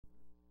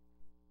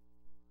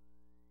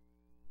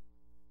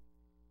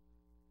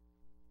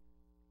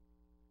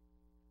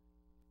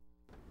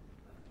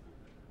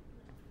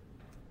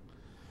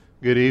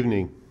Good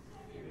evening.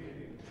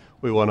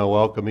 We want to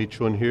welcome each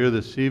one here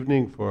this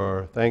evening for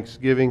our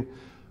Thanksgiving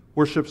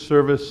worship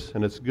service,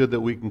 and it's good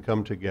that we can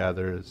come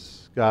together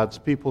as God's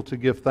people to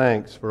give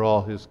thanks for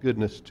all His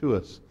goodness to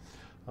us.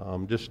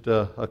 Just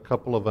a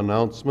couple of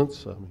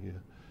announcements. You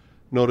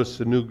notice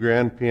the new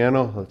grand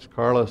piano that's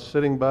Carla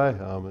sitting by.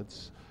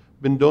 It's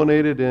been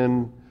donated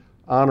in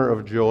honor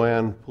of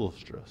Joanne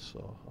Poelstra.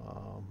 So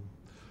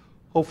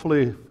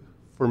hopefully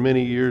for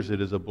many years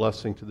it is a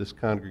blessing to this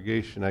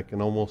congregation. I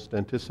can almost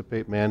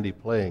anticipate Mandy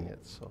playing it.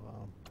 So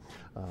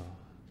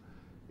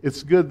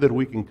it's good that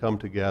we can come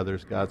together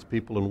as God's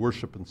people and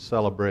worship and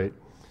celebrate.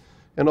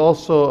 And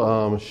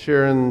also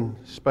Sharon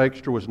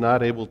Spikster was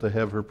not able to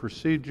have her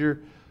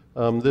procedure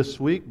this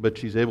week, but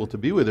she's able to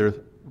be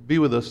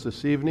with us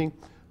this evening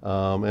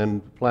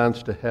and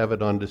plans to have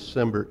it on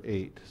December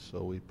 8th.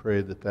 So we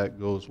pray that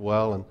that goes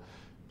well, and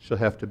she'll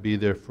have to be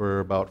there for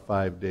about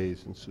 5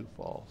 days in Sioux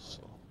Falls.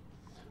 So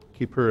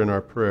keep her in our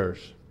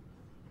prayers.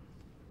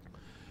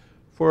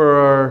 For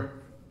our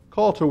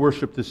call to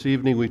worship this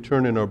evening, we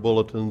turn in our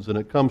bulletins, and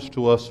it comes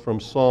to us from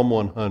Psalm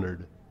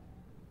 100.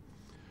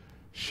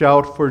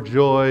 Shout for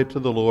joy to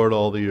the Lord,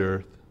 all the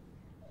earth.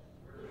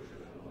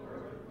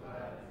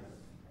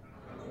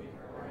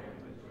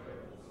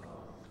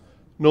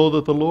 Know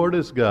that the Lord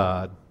is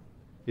God.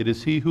 It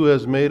is He who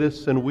has made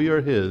us, and we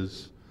are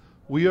His.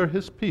 We are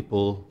His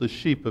people, the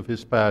sheep of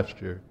His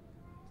pasture.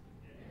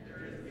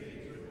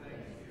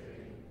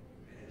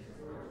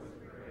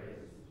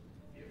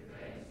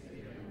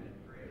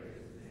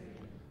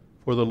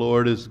 For the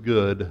Lord is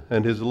good,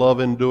 and His love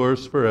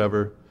endures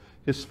forever.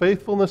 His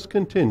faithfulness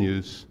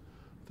continues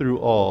through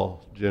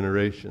all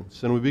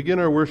generations. And we begin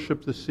our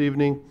worship this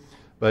evening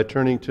by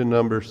turning to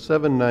number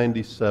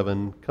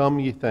 797, Come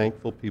Ye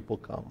Thankful People,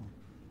 Come.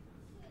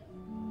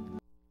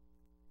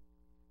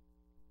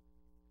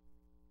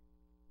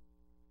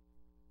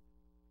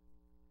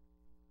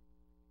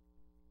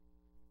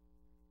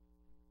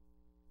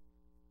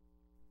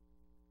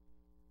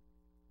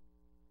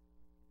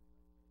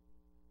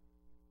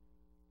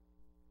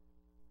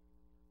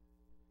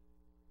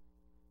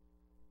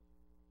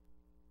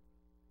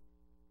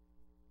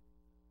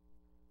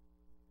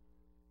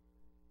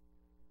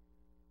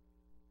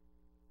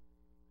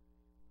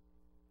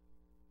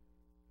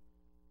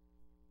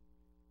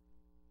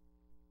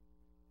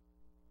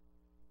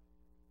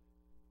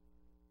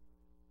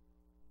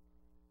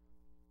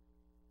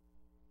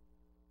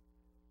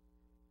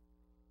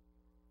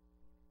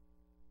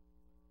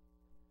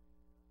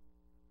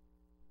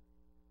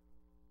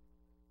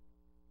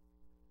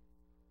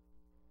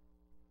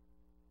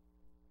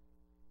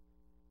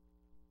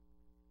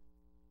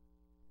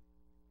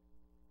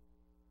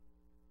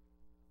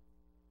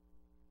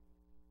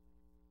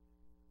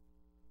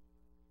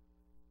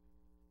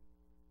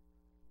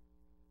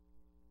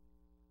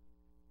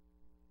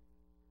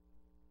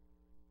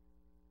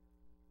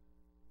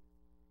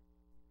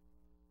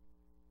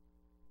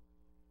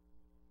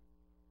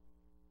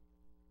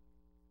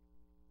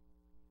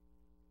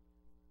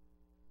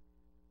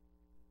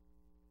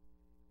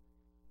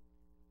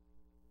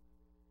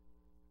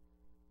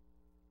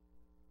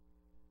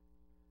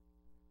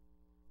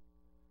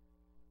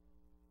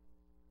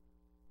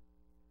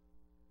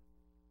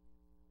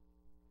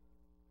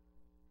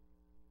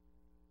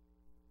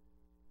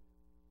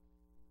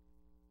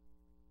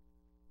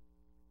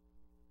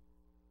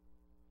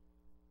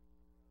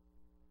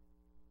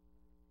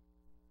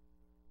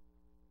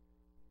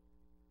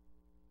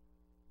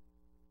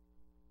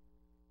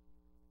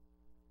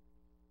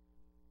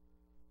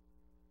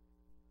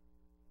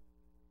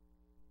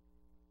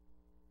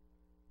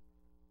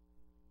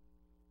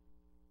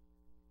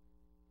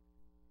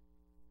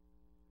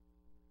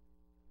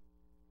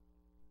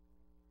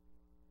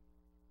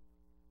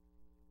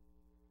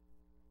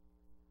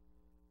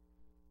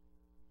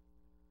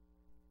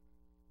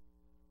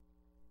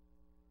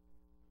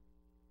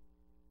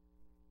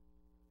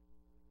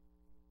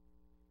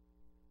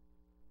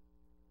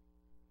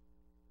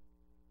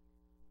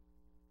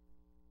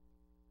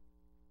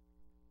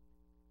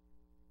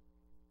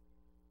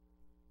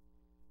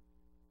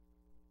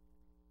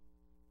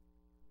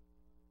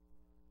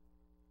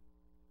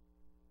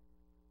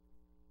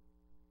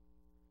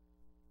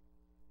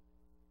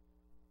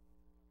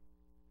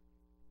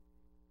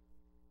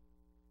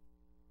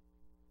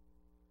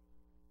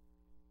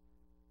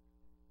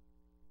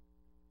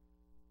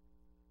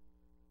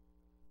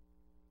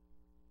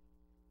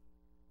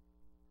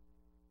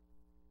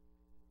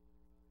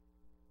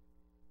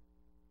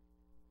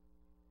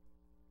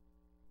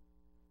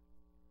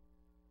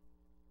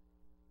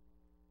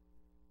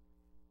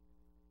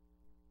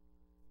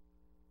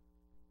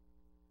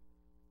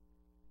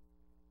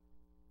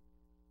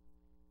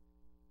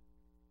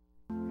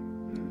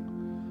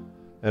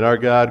 And our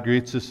God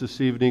greets us this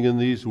evening in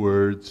these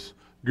words,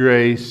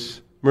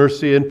 Grace,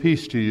 mercy, and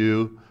peace to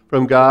you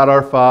from God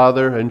our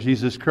Father and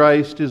Jesus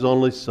Christ, His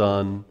only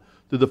Son,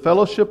 through the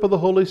fellowship of the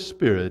Holy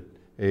Spirit.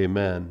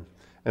 Amen.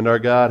 And our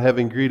God,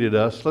 having greeted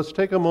us, let's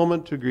take a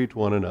moment to greet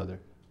one another.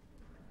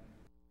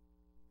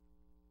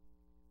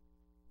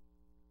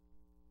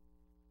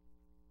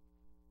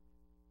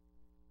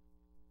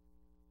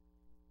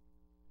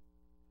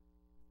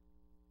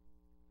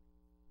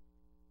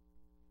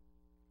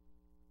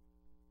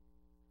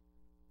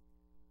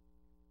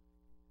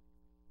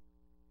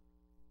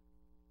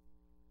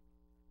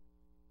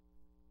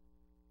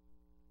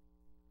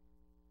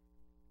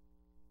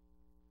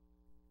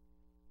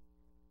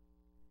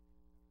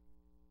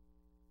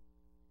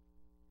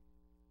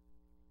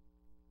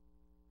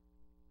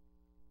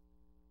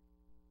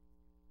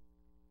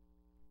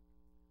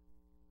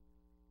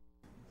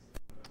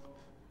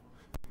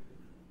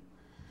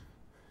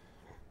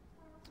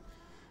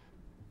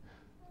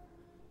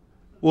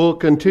 We'll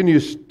continue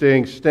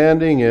staying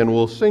standing and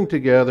we'll sing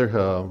together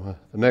the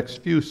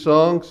next few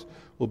songs.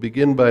 We'll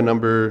begin by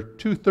number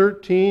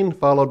 213,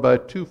 followed by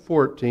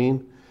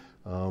 214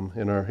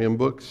 in our hymn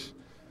books.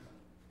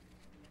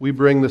 We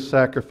bring the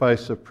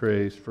sacrifice of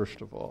praise,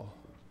 first of all.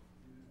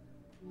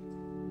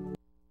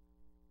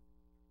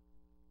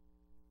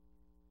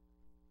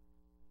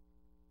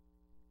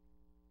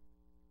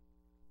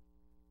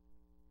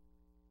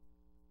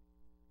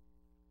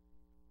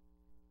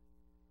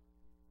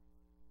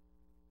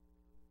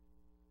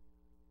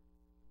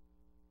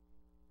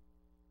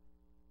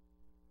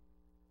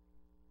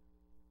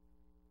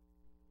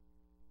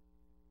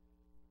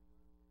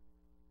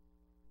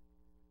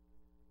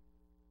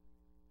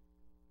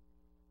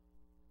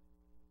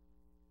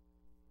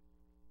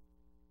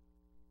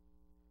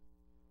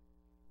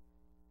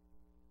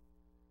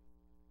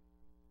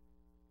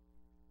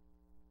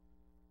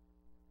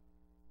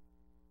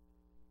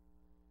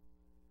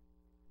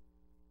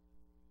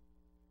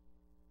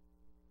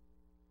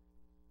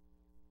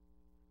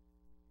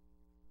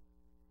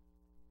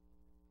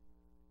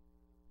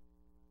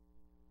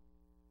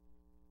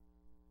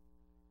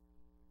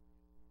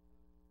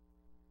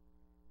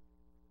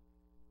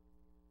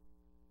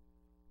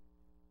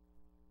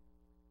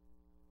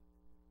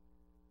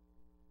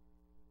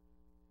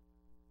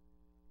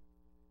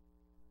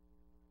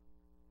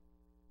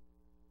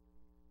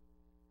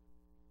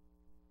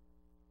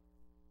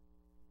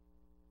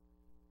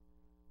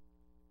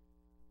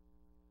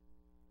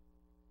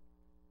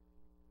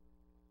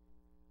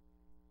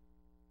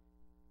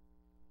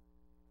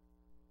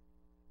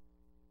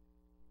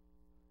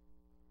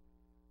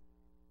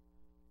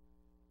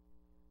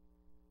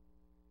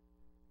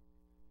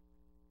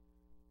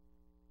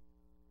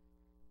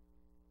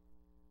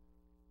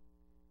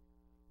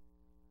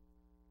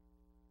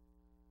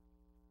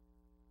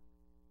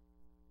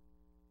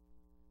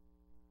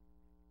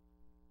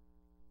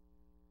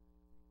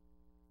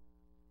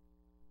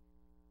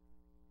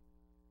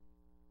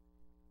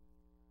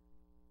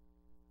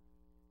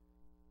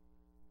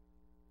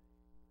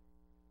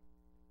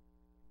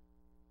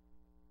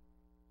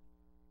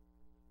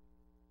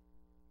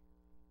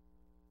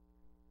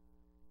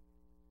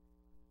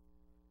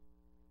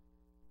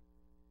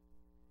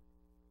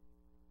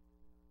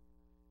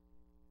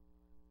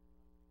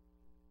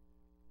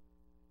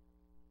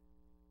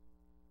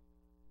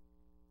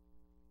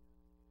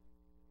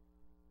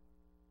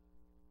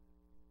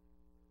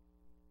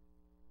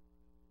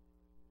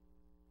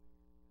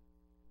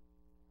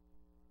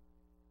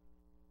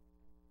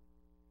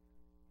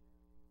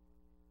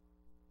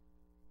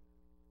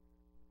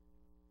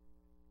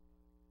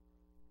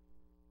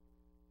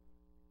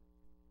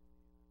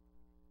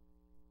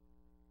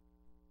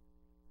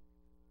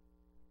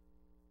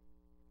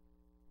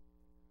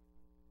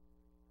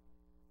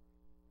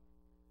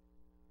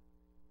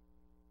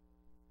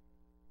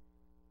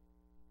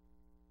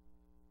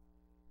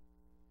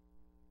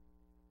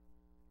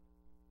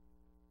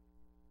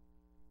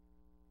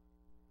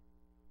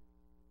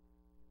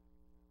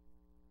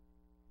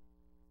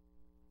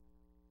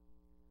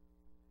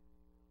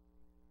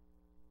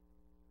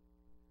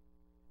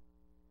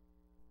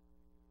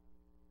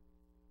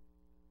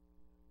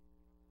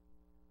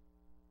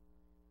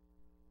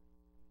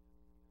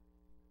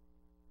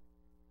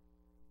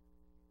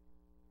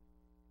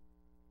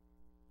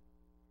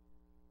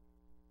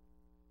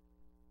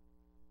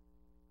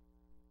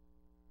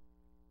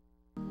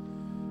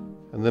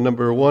 And then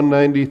number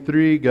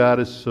 193,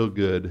 God is so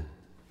good.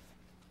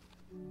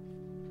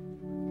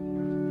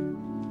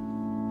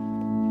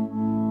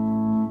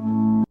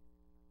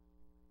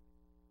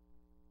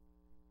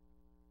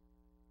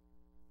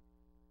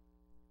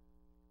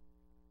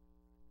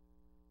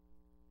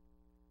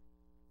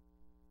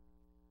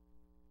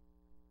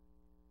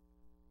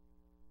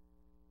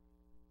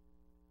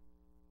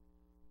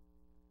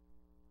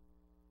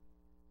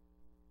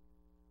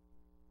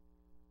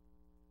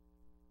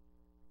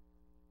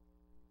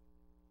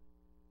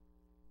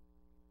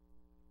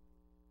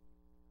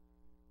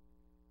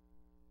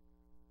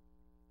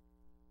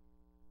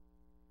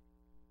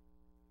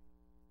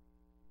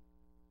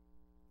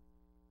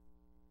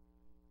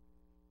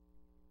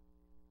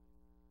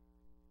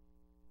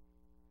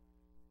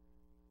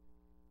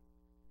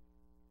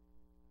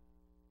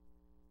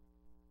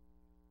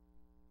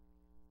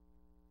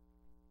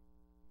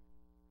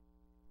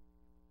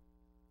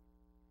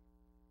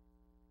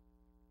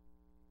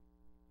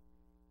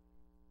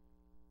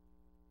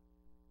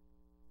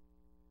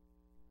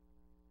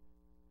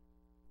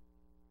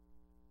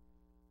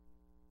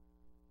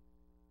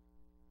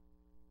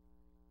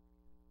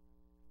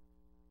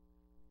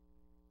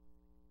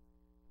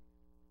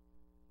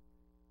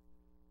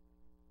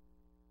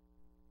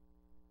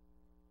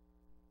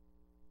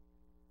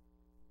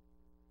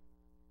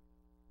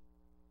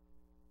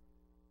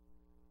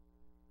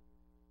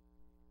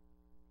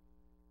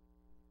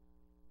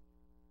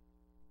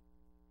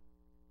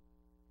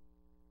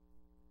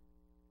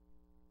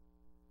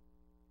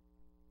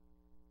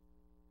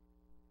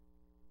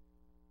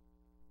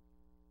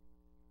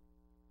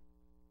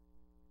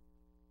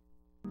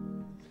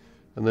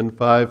 And then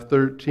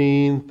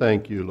 513,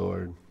 thank you,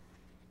 Lord.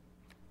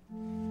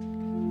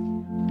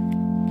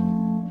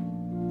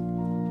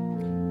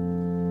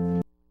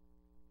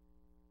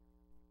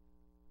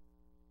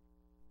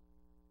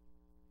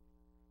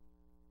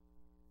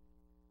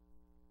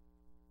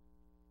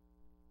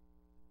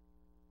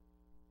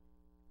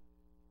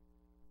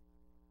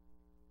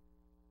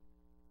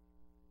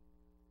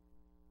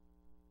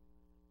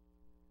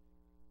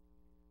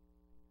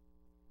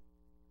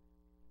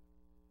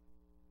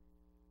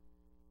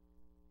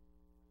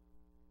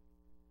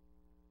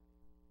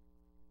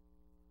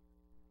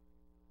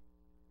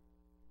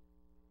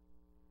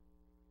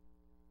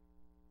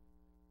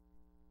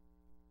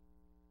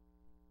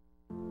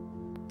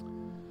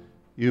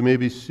 You may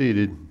be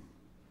seated.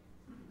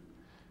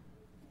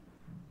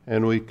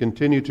 And we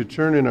continue to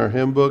turn in our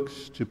hymn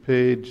books to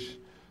page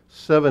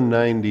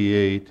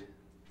 798,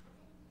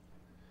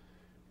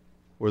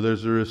 where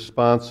there's a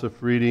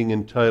responsive reading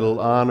entitled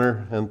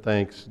Honor and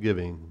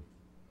Thanksgiving.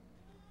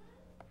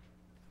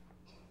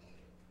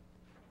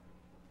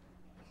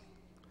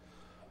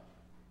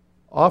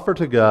 Offer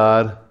to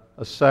God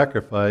a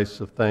sacrifice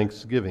of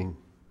thanksgiving.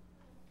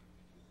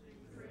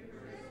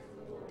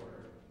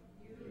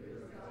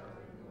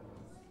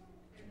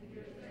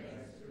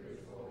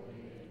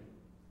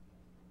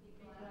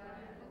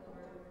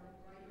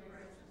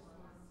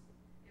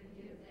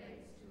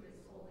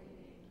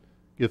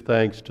 Give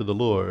thanks to the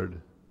Lord,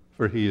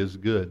 for he is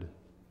good.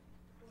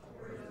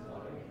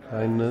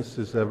 Kindness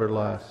is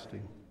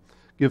everlasting.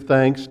 Give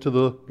thanks to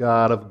the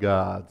God of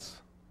gods.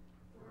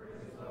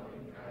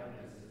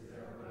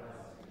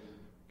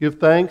 Give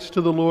thanks to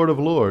the Lord of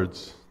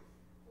lords.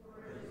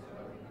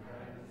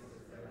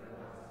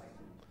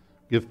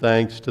 Give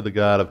thanks to the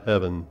God of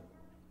heaven.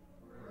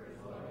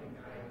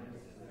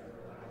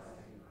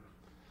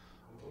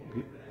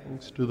 Give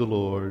thanks to the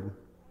Lord.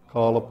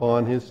 Call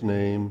upon his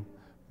name.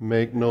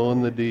 Make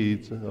known the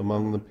deeds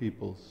among the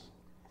peoples.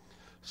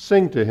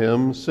 Sing to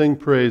him, sing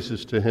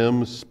praises to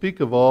him, speak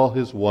of all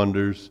his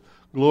wonders,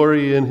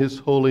 glory in his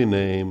holy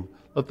name.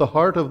 Let the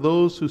heart of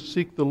those who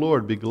seek the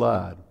Lord be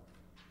glad.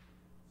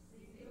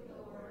 Seek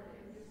the Lord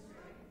in his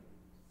strength,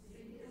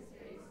 seek his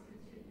face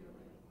continually.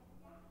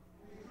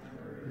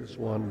 Remember His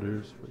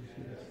wonders for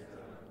his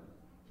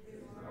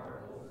his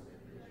marvels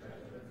and the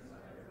judgments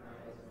uttered by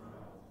his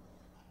mouth.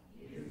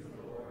 He is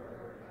the Lord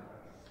our God.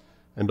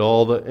 And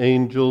all the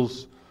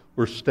angels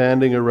were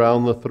standing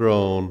around the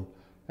throne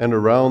and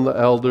around the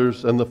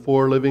elders and the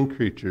four living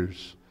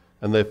creatures,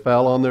 and they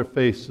fell on their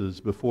faces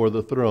before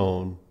the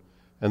throne,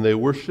 and they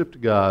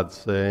worshipped God,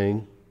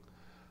 saying,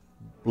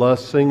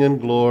 Blessing and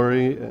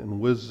glory and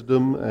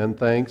wisdom and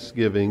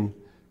thanksgiving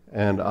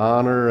and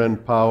honor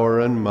and power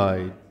and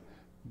might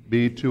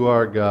be to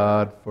our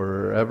God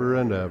forever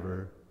and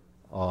ever.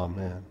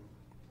 Amen.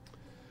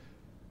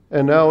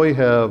 And now we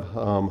have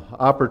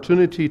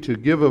opportunity to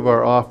give of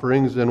our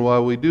offerings, and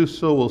while we do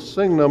so, we'll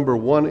sing number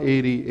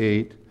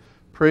 188,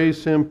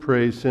 Praise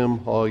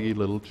Him, all ye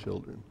little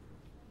children.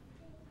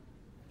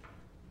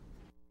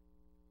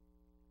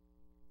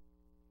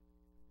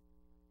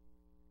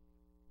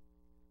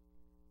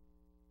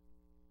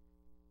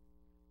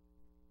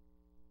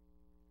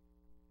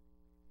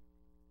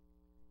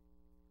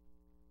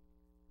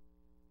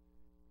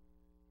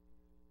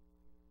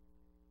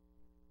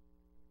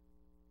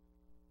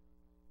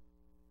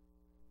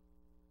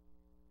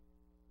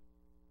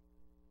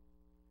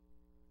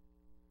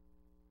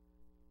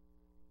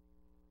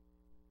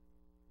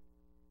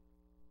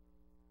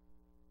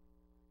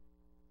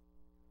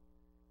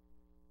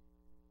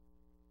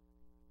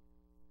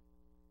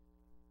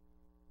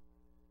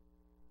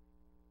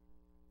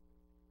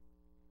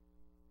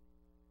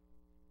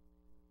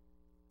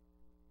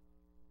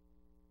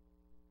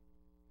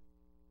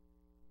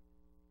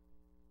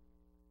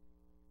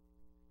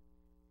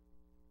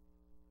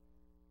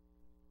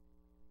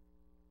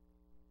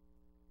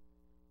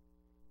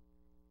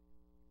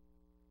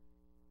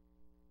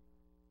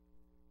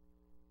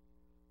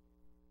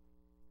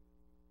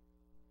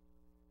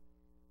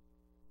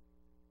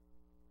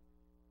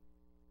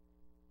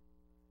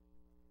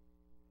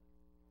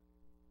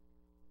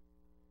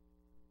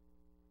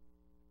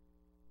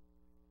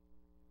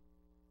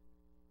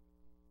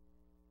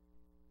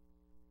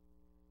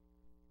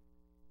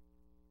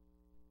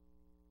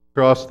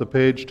 Across the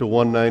page to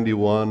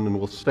 191, and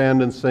we'll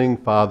stand and sing,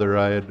 Father,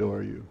 I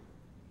Adore You.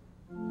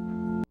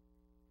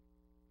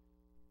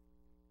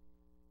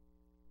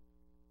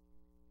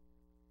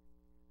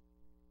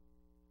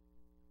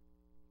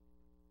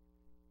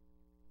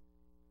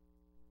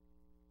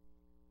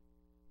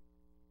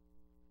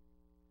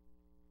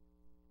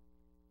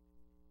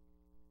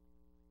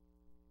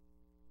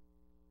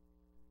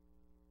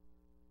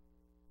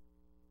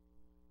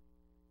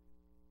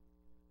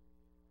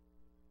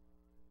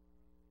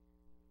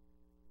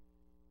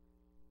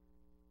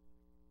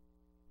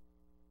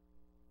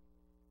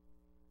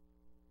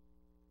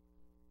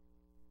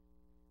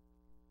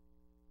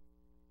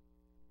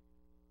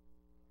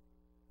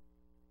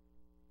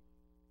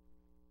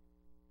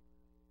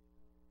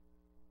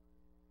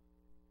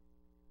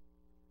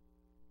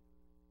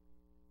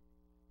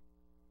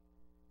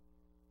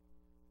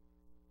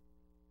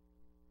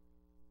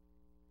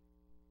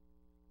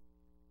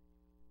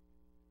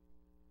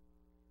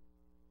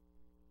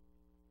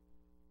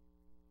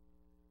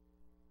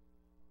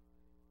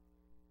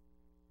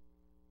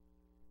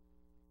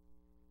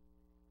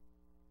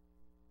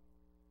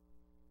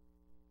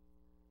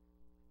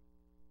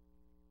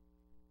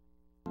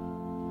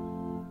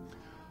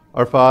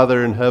 Our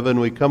Father in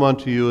heaven, we come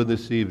unto you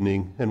this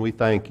evening, and we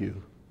thank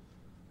you.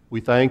 We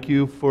thank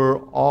you for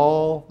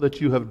all that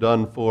you have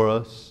done for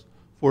us,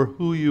 for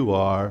who you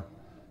are,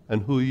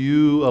 and who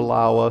you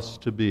allow us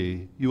to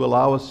be. You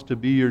allow us to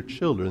be your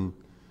children,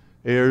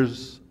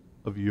 heirs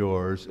of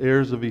yours,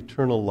 heirs of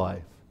eternal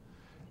life.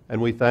 And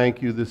we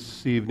thank you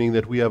this evening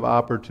that we have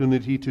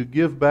opportunity to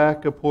give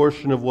back a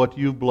portion of what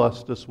you've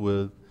blessed us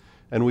with,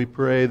 and we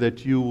pray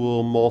that you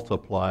will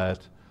multiply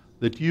it,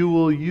 that you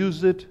will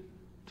use it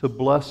to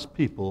bless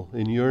people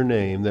in your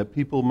name, that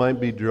people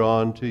might be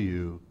drawn to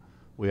you.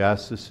 We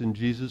ask this in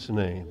Jesus'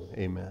 name.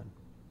 Amen.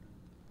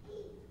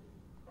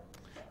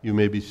 You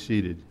may be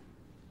seated.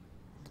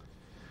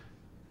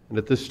 And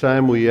at this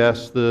time, we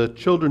ask the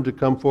children to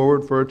come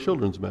forward for a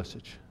children's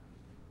message.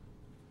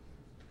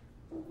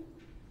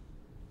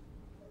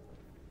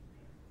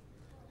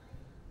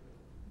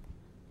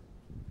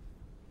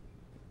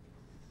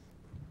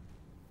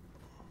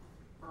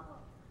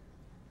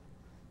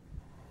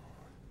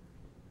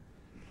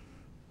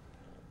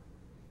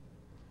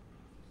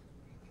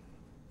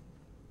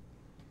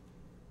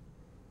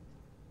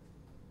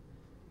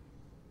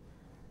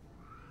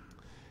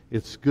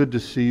 It's good to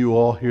see you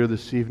all here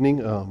this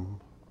evening.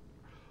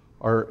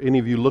 Are any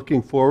of you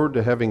looking forward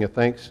to having a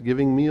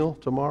Thanksgiving meal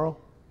tomorrow?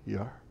 You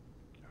are.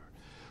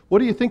 What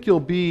do you think you'll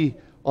be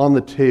on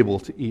the table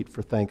to eat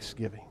for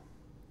Thanksgiving?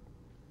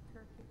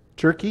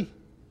 Turkey?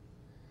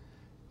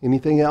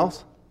 Anything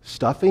else?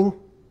 Stuffing?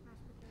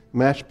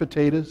 Mashed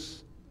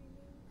potatoes?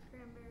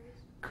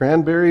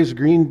 Cranberries,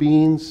 green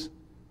beans?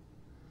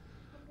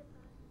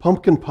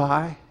 Pumpkin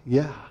pie?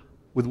 Yeah,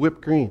 with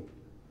whipped cream.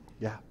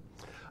 Yeah.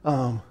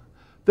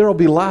 There will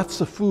be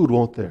lots of food,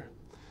 won't there?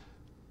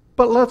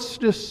 But let's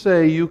just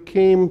say you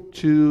came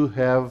to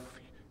have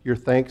your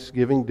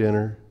Thanksgiving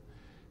dinner,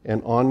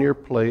 and on your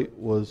plate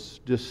was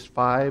just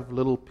 5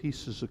 little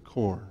pieces of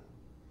corn.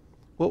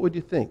 What would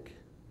you think?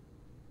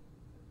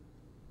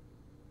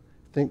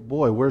 Think,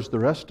 boy, where's the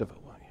rest of it?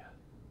 Won't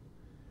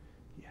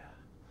you? Yeah.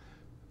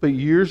 But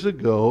years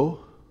ago,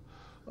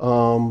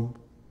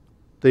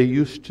 they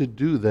used to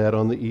do that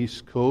on the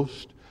East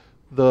Coast.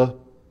 The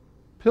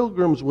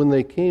Pilgrims, when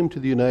they came to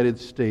the United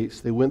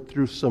States, they went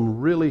through some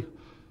really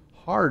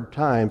hard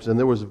times, and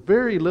there was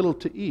very little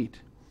to eat.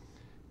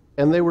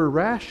 And they were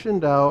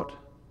rationed out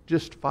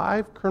just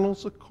 5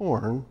 kernels of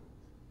corn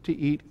to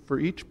eat for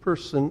each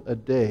person a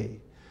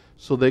day,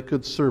 so they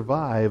could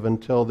survive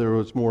until there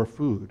was more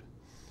food.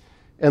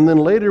 And then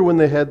later, when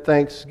they had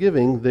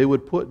Thanksgiving, they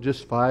would put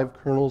just 5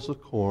 kernels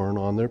of corn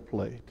on their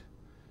plate,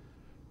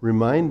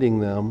 reminding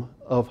them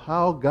of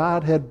how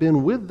God had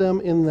been with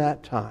them in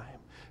that time.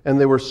 And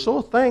they were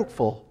so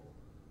thankful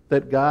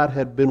that God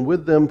had been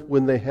with them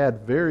when they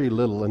had very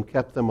little and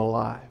kept them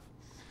alive.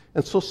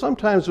 And so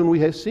sometimes when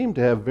we seem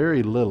to have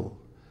very little,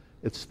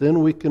 it's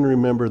then we can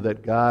remember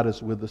that God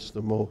is with us the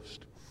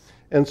most.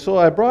 And so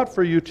I brought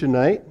for you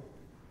tonight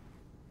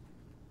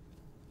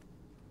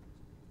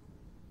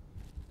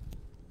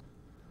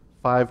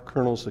 5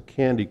 kernels of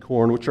candy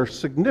corn, which are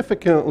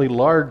significantly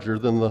larger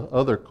than the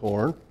other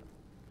corn.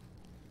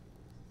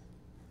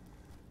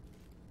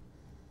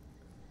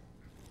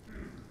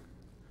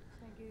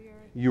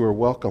 You are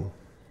welcome.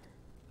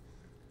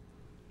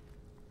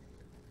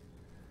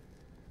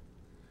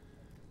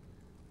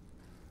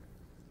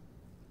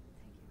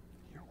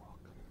 You're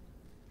welcome.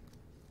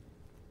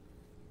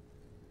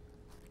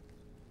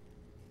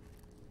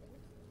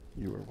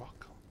 You are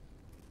welcome.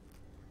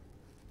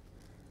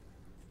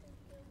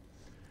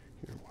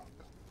 You're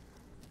welcome.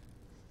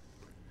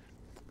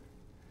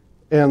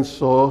 And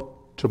so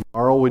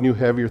tomorrow when you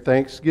have your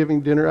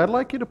Thanksgiving dinner, I'd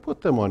like you to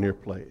put them on your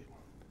plate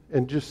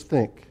and just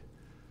think,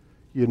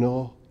 you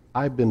know,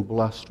 I've been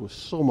blessed with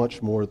so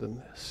much more than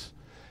this.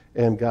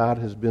 And God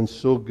has been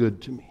so good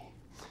to me.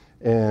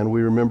 And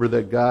we remember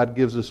that God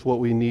gives us what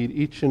we need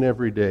each and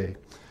every day.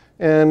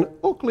 And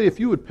Oakley, if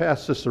you would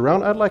pass this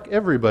around, I'd like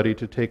everybody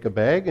to take a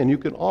bag, and you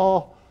can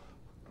all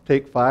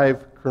take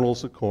 5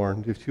 kernels of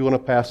corn if you want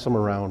to pass them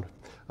around.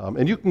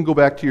 And you can go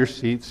back to your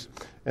seats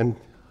and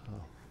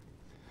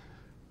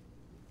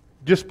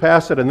just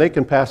pass it, and they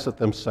can pass it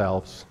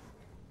themselves.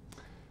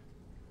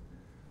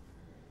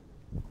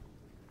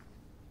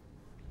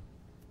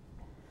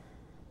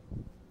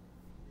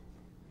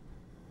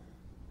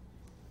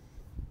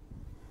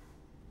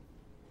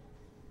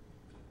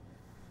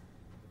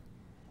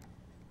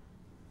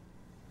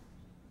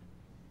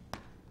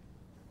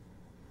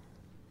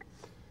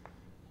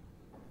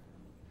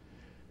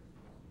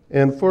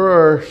 And for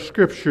our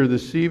scripture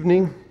this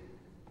evening,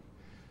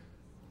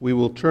 we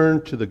will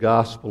turn to the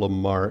Gospel of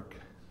Mark.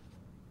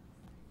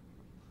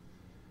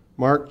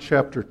 Mark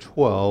chapter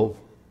 12.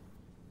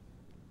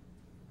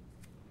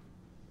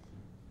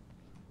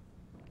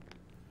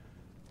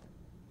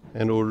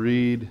 And we'll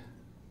read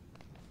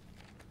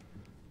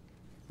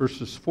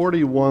verses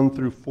 41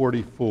 through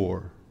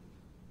 44.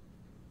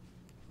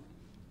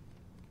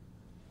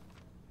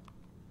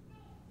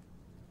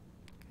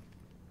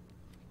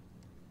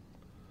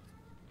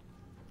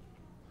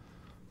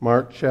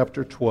 Mark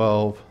chapter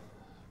 12,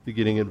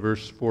 beginning at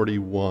verse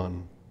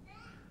 41.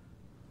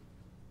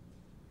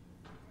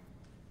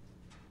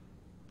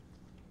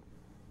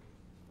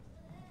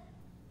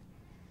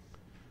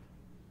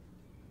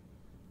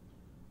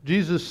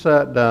 Jesus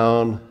sat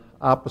down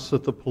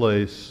opposite the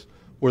place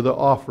where the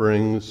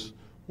offerings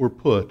were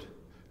put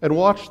and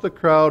watched the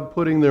crowd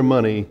putting their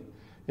money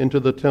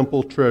into the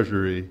temple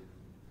treasury.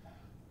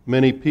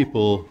 Many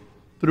people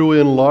threw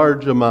in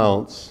large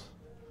amounts,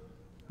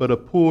 but a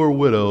poor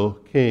widow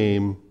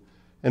came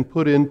and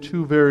put in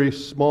 2 very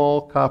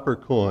small copper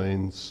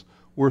coins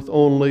worth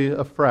only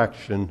a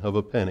fraction of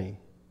a penny.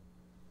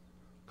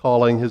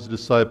 Calling his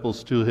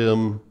disciples to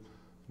him,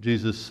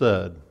 Jesus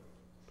said,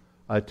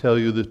 "I tell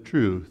you the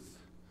truth,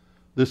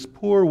 this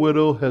poor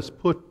widow has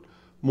put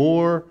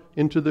more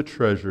into the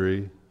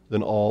treasury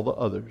than all the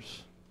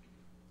others.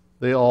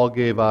 They all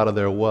gave out of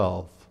their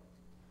wealth,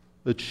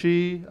 but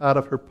she, out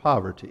of her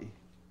poverty,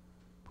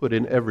 put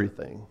in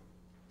everything,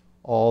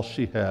 all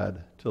she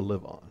had to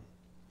live on."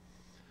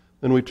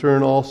 Then we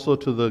turn also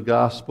to the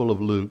Gospel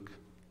of Luke.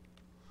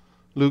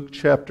 Luke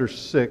chapter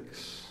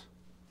 6,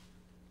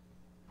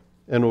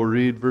 and we'll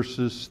read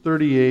verses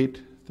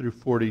 38 through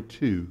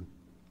 42.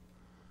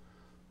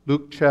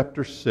 Luke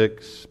chapter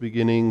 6,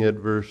 beginning at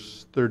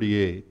verse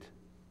 38.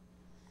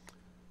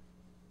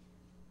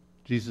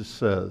 Jesus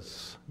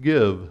says,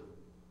 "Give,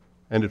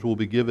 and it will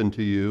be given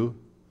to you,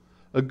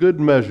 a good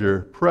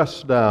measure,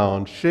 pressed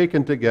down,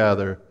 shaken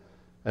together,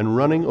 and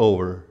running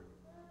over,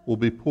 will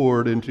be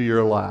poured into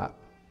your lap.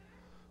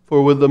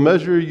 For with the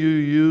measure you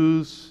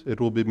use, it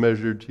will be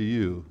measured to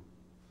you."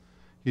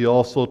 He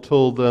also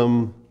told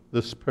them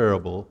this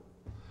parable.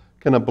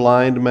 "Can a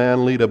blind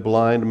man lead a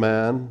blind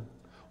man?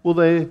 Will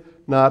they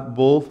not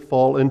both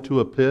fall into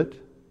a pit?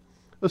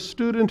 A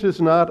student is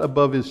not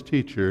above his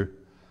teacher,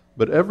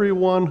 but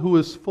everyone who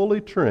is fully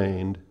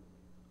trained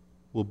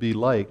will be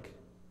like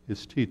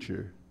his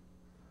teacher.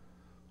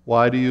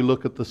 Why do you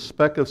look at the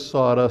speck of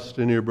sawdust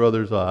in your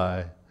brother's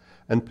eye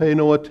and pay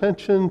no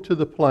attention to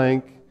the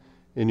plank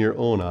in your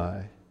own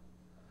eye?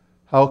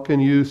 How can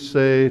you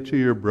say to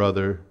your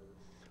brother,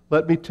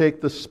 'Let me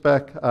take the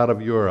speck out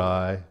of your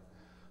eye,'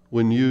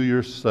 when you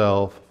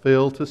yourself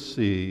fail to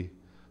see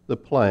the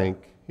plank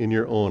in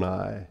your own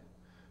eye?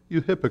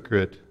 You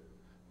hypocrite,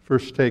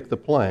 first take the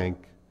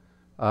plank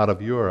out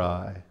of your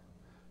eye,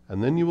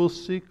 and then you will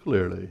see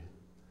clearly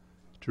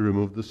to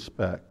remove the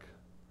speck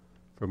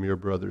from your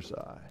brother's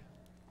eye."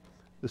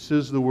 This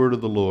is the word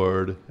of the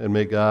Lord, and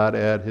may God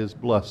add his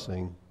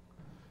blessing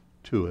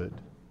to it.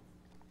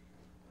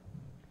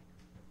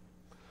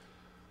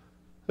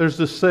 There's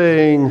the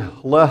saying,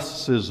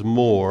 less is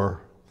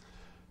more.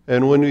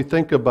 And when we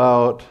think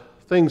about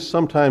things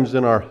sometimes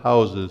in our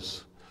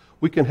houses,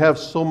 we can have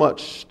so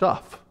much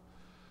stuff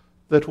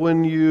that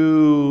when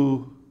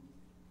you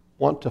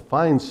want to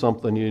find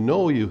something you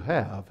know you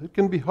have, it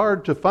can be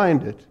hard to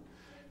find it.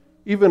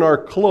 Even our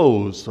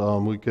clothes,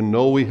 we can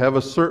know we have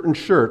a certain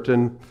shirt,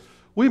 and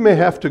we may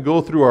have to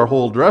go through our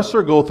whole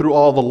dresser, go through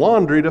all the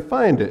laundry to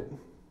find it,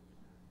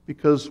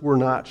 because we're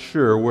not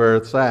sure where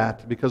it's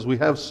at, because we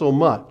have so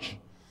much.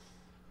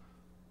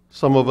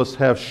 Some of us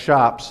have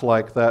shops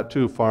like that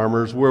too,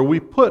 farmers, where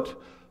we put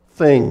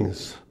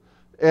things,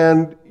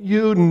 and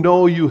you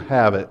know you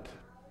have it.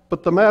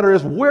 But the matter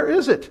is, where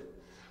is it?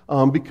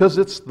 Because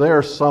it's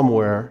there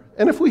somewhere.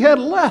 And if we had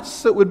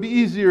less, it would be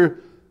easier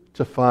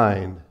to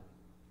find.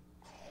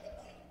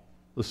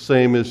 The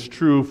same is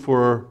true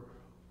for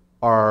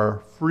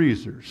our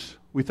freezers.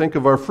 We think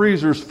of our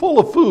freezers full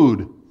of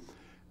food,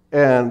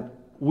 and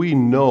we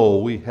know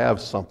we have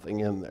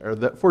something in there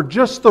that for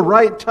just the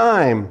right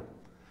time.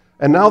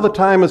 And now the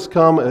time has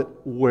come,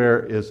 where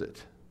is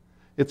it?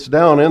 It's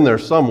down in there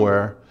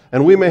somewhere,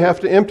 and we may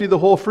have to empty the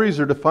whole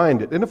freezer to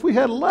find it. And if we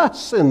had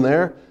less in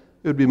there,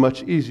 it would be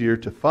much easier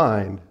to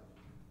find.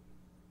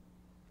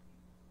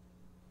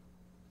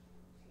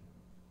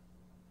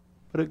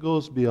 But it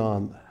goes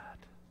beyond that.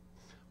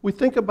 We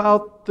think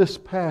about this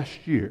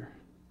past year,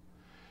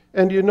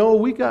 and you know,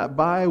 we got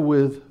by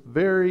with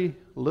very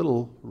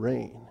little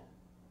rain.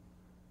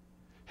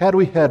 Had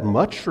we had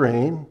much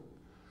rain,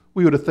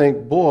 we would have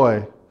think,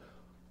 boy,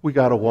 we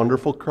got a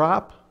wonderful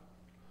crop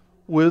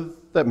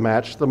that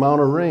matched the amount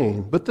of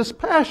rain. But this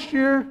past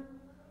year,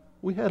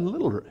 we had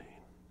little rain.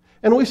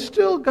 And we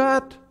still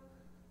got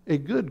a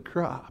good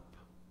crop.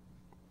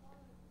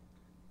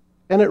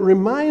 And it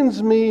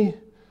reminds me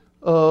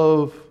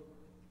of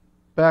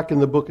back in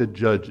the book of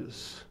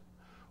Judges,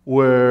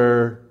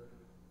 where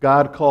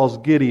God calls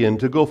Gideon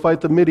to go fight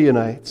the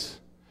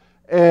Midianites.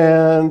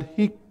 And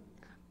he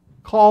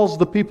calls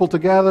the people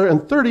together,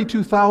 and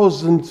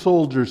 32,000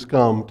 soldiers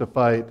come to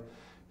fight.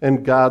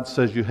 And God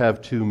says, "You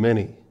have too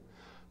many."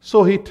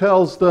 So he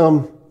tells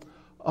them,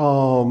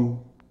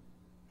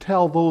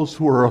 tell those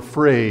who are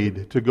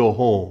afraid to go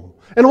home.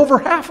 And over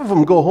half of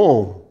them go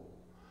home.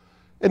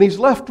 And he's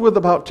left with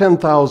about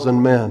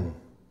 10,000 men.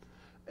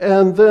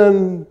 And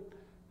then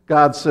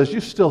God says,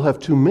 "You still have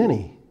too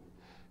many."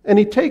 And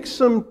he takes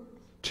them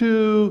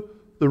to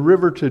the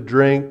river to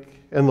drink,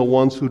 and the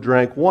ones who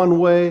drank one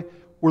way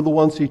were the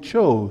ones he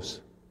chose.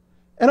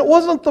 And it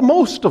wasn't the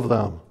most of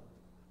them.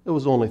 It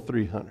was only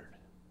 300.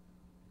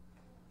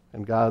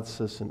 And God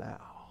says,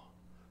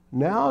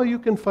 now you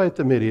can fight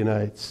the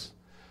Midianites,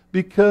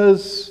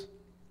 because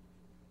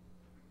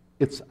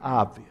it's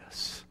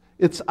obvious.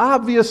 It's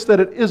obvious that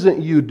it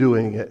isn't you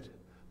doing it,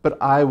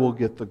 but I will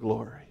get the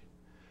glory.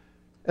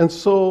 And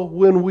so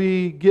when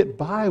we get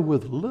by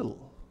with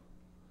little,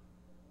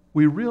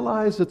 we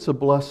realize it's a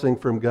blessing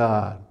from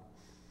God.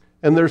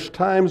 And there's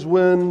times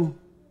when,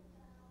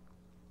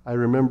 I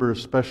remember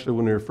especially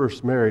when we were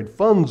first married,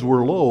 funds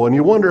were low, and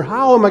you wonder,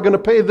 how am I going to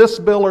pay this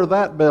bill or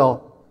that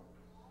bill?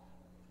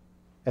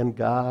 And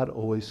God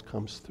always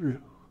comes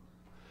through.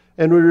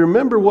 And we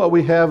remember what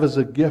we have as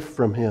a gift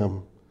from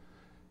Him.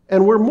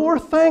 And we're more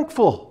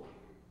thankful,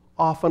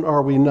 often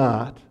are we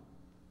not,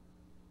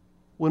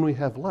 when we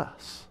have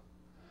less.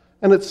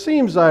 And it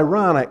seems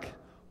ironic,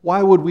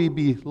 why would we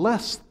be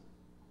less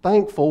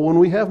thankful when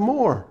we have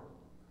more?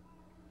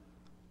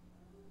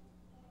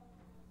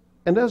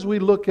 And as we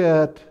look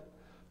at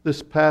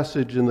this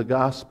passage in the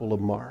Gospel of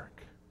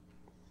Mark,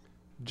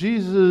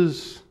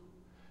 Jesus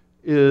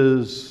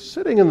is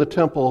sitting in the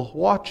temple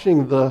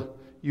watching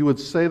you would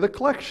say, the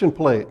collection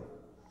plate.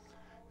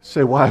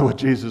 Say, why would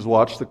Jesus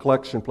watch the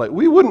collection plate?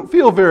 We wouldn't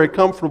feel very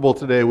comfortable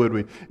today, would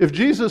we? If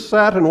Jesus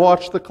sat and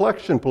watched the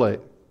collection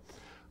plate.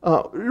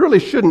 You really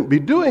shouldn't be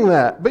doing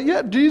that. But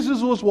yet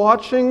Jesus was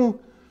watching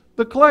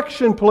the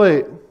collection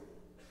plate.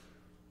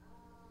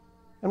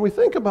 And we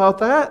think about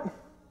that.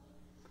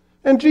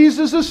 And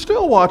Jesus is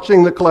still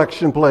watching the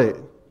collection plate.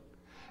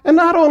 And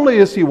not only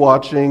is He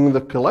watching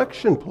the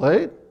collection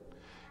plate,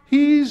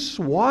 He's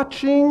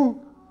watching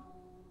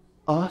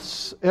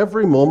us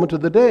every moment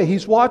of the day.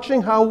 He's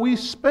watching how we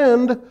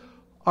spend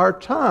our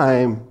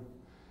time.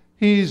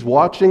 He's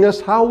watching us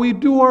how we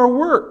do our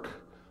work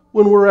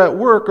when we're at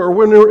work or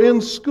when we're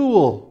in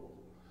school.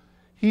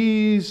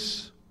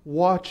 He's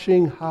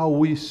watching how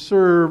we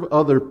serve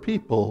other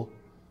people.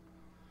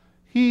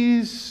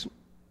 He's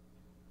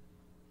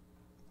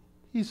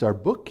our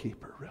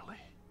bookkeeper,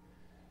 really.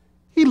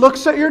 He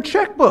looks at your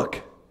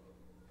checkbook,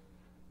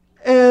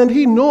 and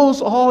He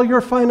knows all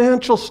your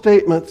financial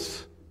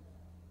statements.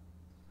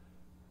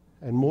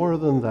 And more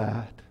than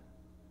that,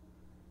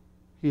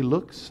 He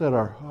looks at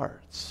our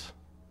hearts.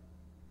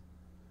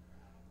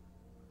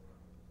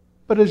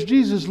 But as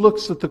Jesus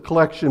looks at the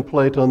collection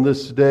plate on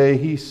this day,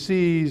 He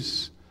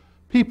sees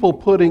people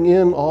putting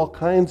in all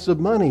kinds of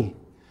money.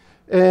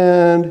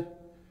 And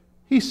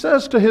He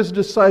says to His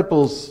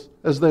disciples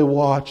as they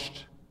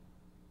watched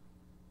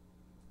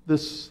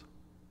this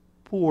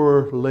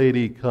poor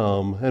lady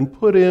come and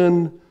put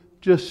in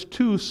just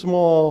 2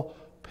 small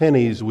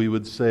pennies, we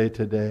would say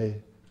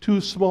today, 2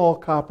 small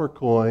copper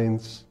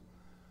coins.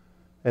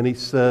 And He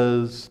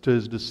says to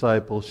His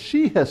disciples,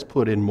 she has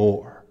put in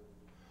more.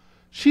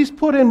 She's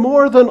put in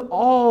more than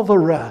all the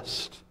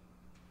rest.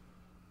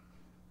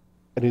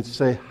 And He'd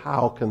say,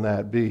 how can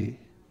that be?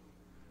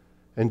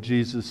 And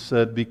Jesus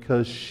said,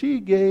 because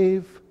she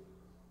gave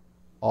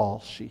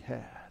all she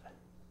had.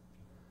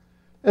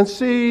 And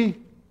see,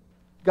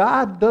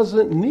 God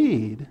doesn't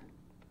need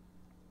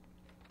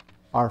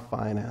our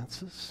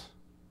finances.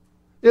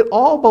 It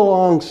all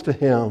belongs to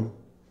Him.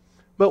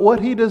 But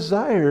what He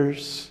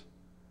desires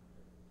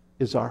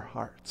is our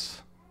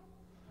hearts.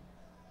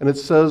 And it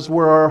says,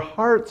 where our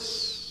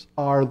hearts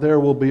are, there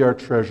will be our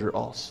treasure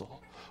also.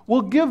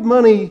 We'll give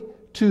money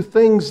to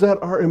things that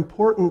are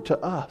important to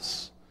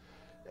us.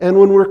 And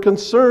when we're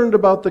concerned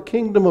about the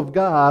kingdom of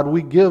God,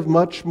 we give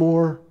much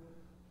more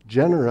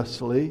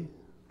generously.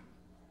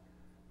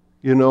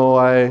 You know,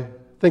 I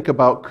think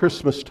about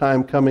Christmas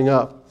time coming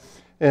up,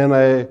 and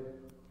I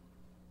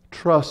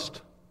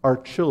trust our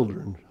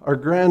children, our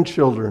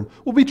grandchildren,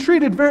 will be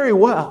treated very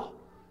well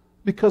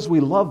because we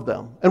love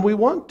them and we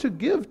want to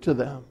give to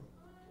them.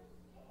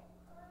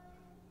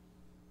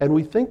 And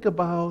we think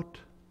about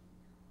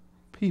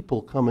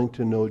people coming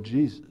to know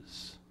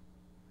Jesus.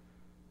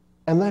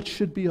 And that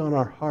should be on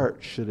our heart,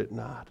 should it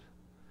not?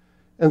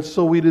 And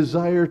so we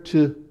desire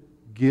to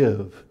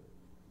give.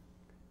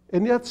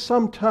 And yet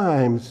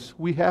sometimes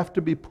we have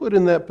to be put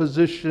in that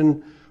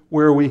position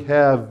where we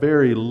have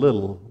very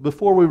little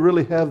before we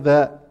really have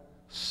that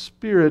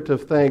spirit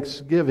of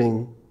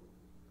thanksgiving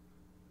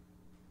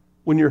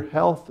when your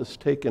health is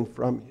taken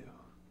from you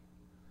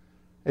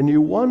and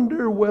you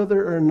wonder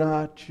whether or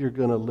not you're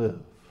going to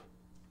live.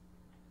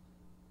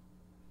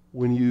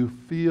 When you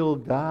feel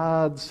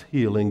God's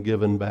healing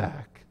given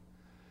back,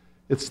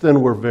 it's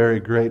then we're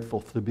very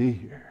grateful to be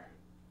here.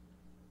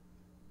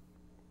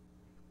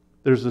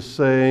 There's a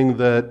saying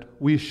that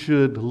we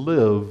should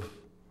live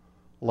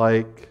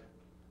like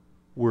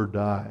we're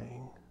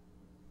dying.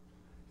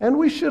 And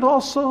we should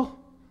also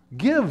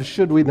give,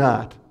 should we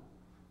not,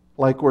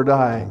 like we're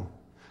dying.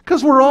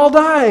 Because we're all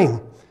dying.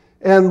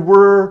 And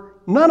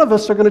none of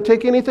us are going to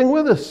take anything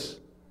with us.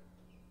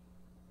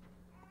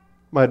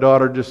 My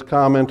daughter just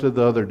commented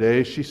the other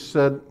day, she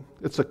said,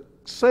 it's a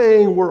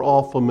saying we're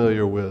all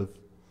familiar with.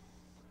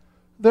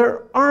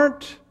 There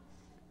aren't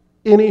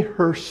any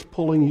hearse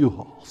pulling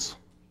U-Hauls.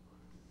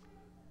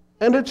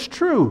 And it's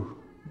true.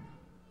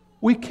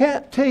 We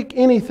can't take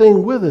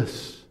anything with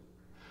us.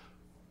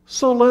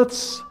 So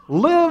let's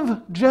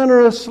live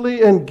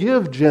generously and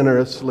give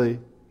generously.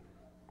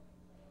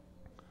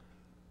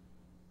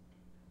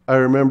 I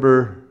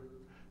remember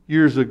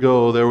Years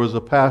ago, there was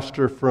a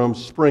pastor from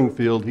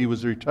Springfield. He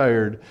was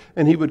retired,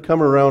 and he would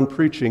come around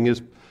preaching.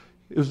 His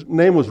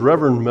name was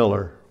Reverend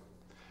Miller.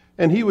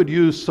 And he would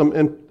use some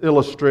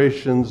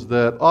illustrations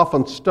that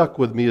often stuck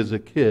with me as a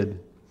kid.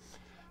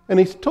 And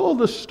he told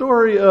the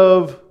story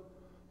of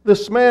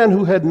this man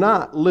who had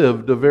not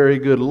lived a very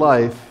good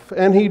life,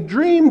 and he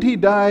dreamed he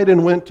died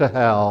and went to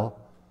hell.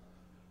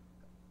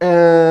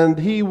 And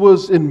he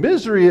was in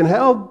misery in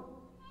hell,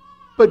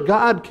 but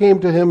God came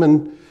to him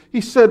and he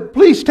said,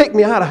 "Please take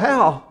me out of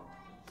hell."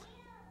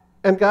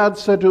 And God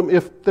said to him,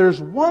 "If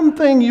there's one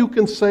thing you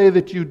can say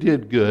that you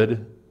did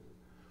good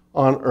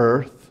on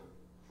earth,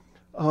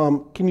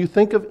 can you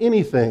think of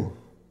anything?"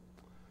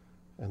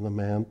 And the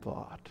man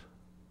thought.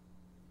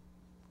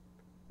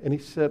 And he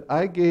said,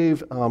 "I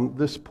gave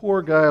this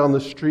poor guy on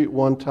the street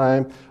one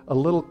time a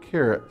little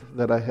carrot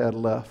that I had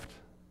left."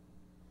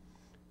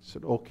 He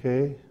said,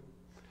 "Okay."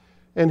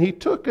 And he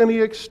took and he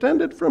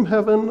extended from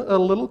heaven a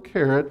little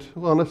carrot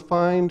on a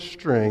fine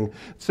string.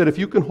 He said, "If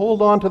you can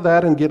hold on to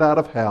that and get out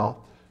of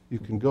hell, you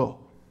can go."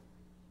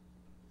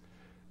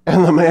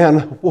 And the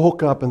man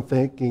woke up and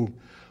thinking,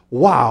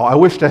 "Wow, I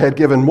wished I had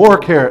given more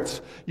carrots.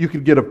 You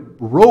could get a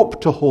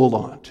rope to hold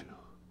on to."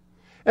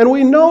 And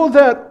we know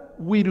that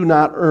we do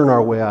not earn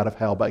our way out of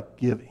hell by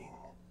giving.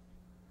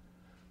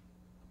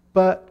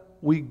 But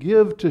we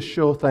give to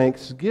show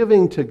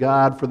thanksgiving to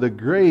God for the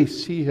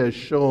grace He has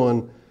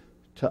shown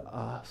to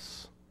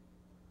us.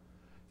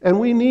 And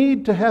we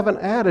need to have an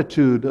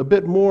attitude a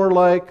bit more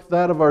like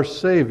that of our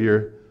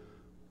Savior,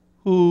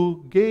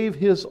 who gave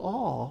His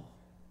all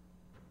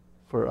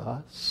for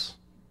us.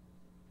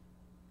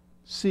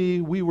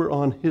 See, we were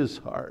on His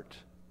heart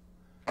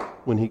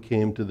when He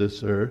came to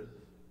this earth.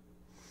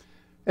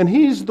 And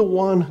He's the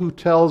one who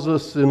tells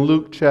us in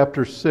Luke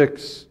chapter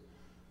 6,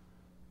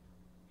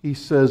 He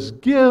says,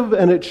 "Give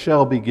and it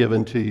shall be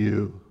given to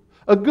you.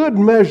 A good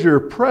measure,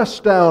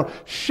 pressed down,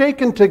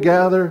 shaken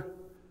together,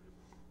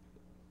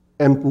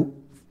 and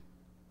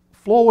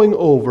flowing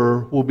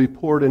over will be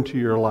poured into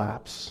your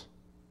laps."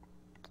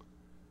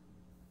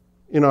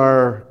 In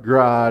our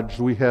garage,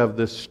 we have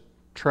this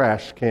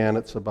trash can.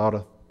 It's about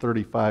a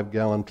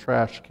 35-gallon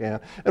trash can.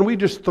 And we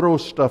just throw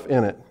stuff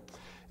in it.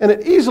 And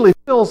it easily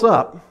fills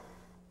up.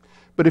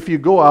 But if you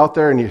go out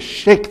there and you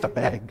shake the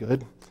bag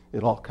good,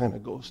 it all kind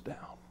of goes down.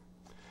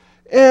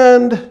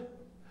 And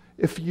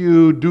if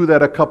you do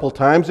that a couple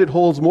times, it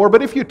holds more.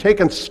 But if you take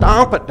and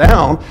stomp it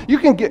down, you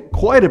can get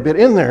quite a bit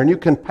in there and you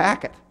can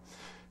pack it.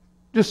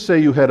 Just say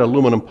you had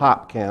aluminum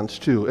pop cans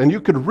too, and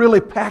you could really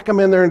pack them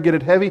in there and get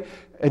it heavy,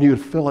 and you'd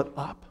fill it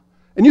up.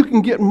 And you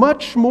can get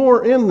much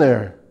more in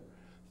there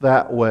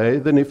that way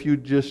than if you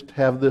just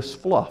have this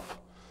fluff.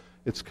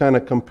 It's kind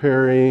of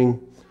comparing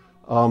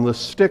the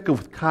stick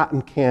with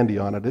cotton candy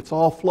on it. It's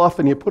all fluff,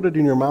 and you put it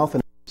in your mouth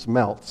and it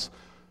melts,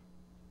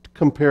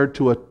 compared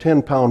to a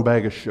 10-pound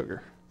bag of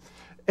sugar.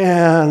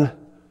 And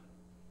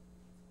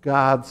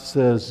God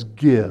says,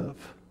 "Give,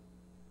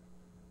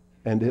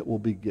 and it will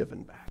be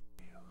given back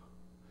to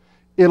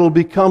you." It'll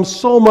become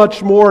so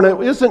much more, and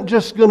it isn't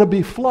just going to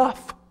be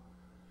fluff.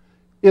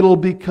 It'll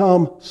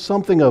become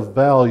something of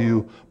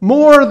value,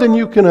 more than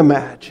you can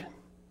imagine.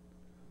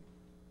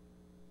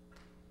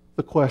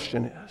 The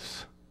question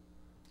is,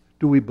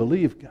 do we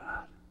believe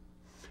God?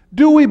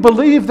 Do we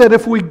believe that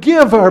if we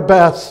give our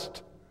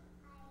best,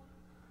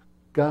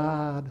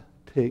 God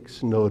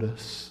takes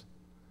notice?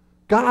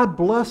 God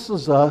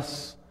blesses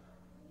us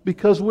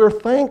because we're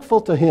thankful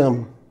to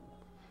Him.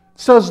 It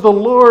says the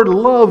Lord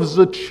loves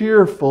a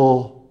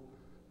cheerful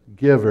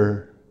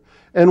giver.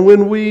 And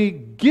when we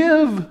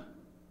give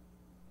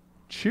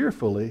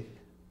cheerfully,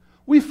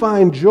 we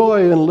find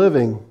joy in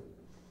living.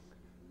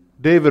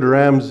 David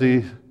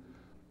Ramsey,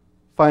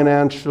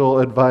 financial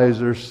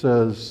advisor,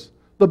 says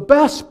the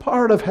best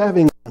part of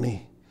having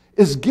money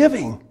is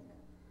giving.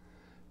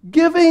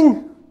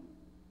 Giving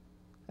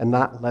and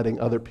not letting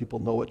other people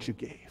know what you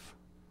gave.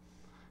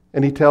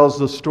 And he tells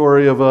the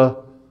story of a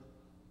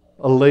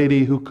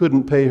lady who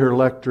couldn't pay her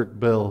electric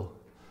bill.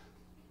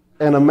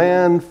 And a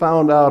man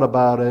found out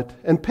about it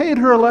and paid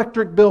her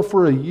electric bill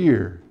for a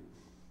year.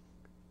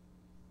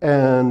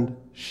 And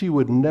she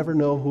would never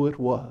know who it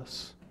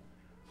was.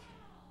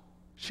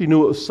 She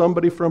knew it was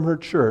somebody from her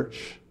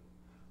church.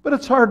 But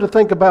it's hard to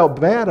think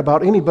bad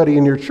about anybody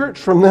in your church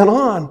from then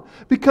on,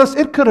 because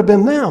it could have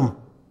been them.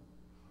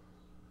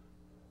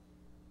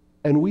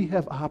 And we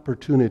have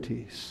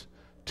opportunities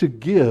to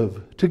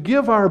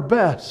give our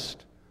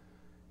best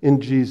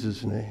in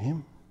Jesus'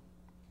 name.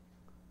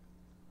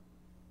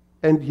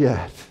 And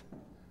yet,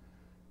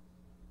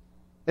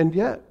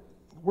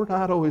 we're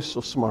not always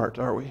so smart,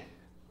 are we?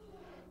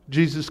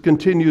 Jesus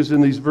continues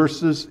in these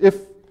verses, if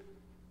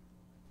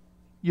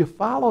you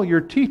follow your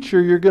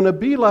teacher, you're going to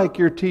be like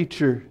your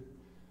teacher.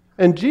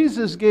 And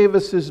Jesus gave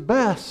us His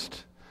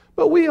best.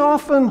 But we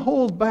often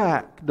hold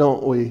back,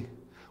 don't we?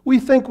 We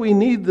think we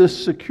need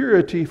this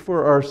security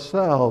for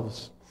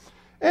ourselves.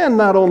 And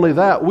not only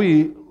that,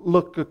 we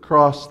look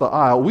across the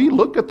aisle. We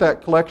look at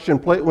that collection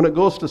plate when it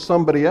goes to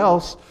somebody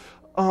else.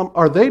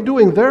 Are they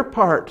doing their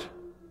part?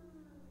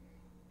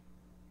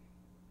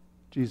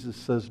 Jesus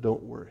says,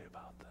 don't worry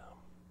about them.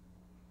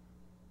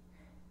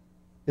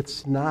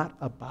 It's not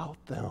about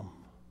them.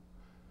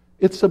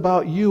 It's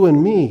about you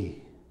and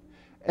me.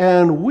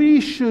 And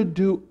we should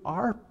do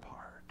our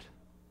part.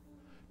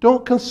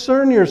 Don't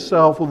concern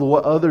yourself with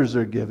what others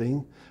are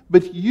giving,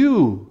 but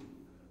you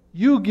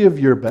give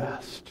your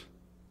best.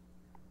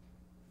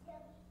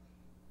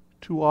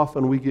 Too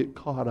often we get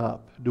caught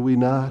up, do we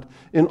not,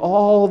 in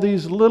all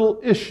these little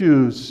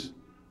issues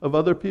of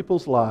other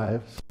people's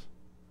lives,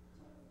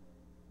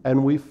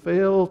 and we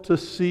fail to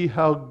see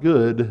how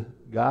good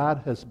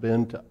God has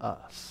been to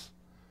us.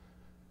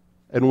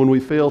 And when we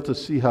fail to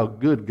see how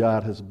good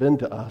God has been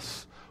to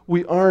us,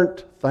 we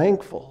aren't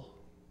thankful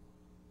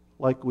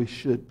like we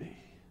should be.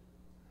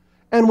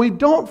 And we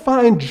don't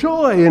find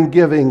joy in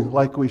giving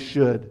like we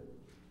should.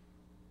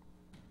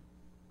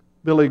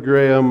 Billy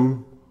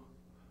Graham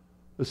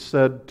is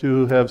said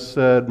to have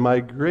said, my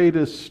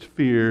greatest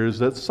fear is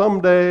that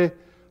someday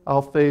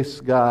I'll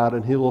face God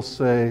and He will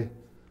say,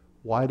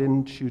 why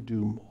didn't you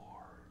do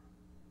more?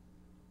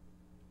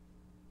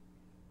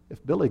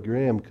 If Billy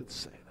Graham could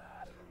say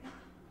that,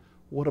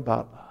 what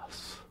about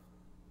us?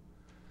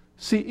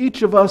 See,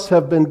 each of us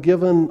have been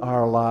given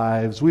our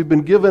lives. We've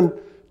been given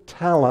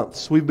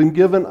talents. We've been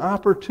given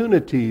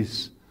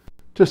opportunities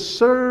to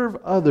serve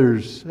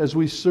others as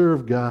we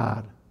serve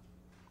God.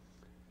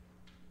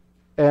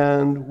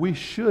 And we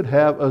should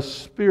have a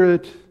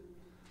spirit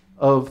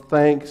of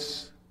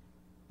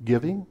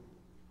thanksgiving.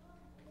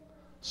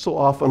 So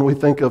often we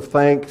think of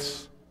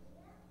thanks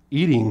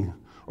eating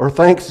or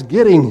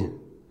thanksgiving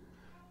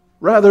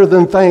rather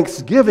than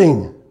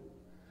thanksgiving.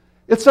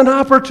 It's an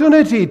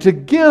opportunity to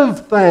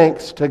give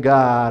thanks to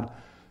God,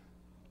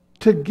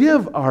 to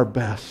give our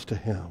best to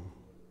Him.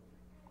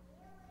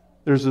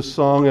 There's a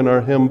song in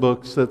our hymn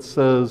books that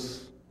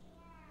says,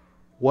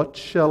 what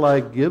shall I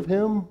give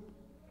Him,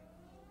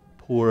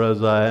 poor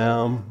as I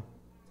am?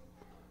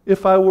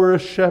 If I were a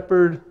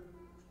shepherd,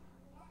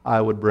 I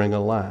would bring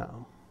a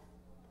lamb.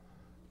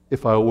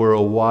 If I were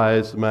a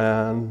wise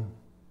man,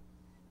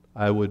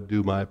 I would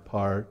do my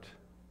part.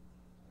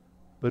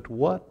 But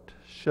what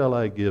shall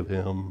I give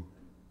Him?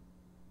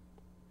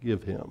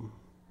 Give Him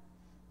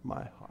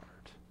my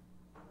heart.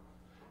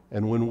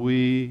 And when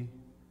we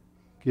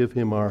give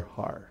Him our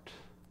heart,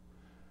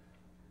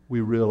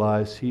 we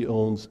realize He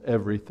owns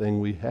everything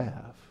we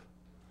have.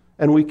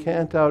 And we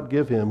can't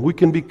outgive Him. We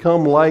can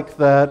become like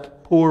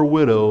that poor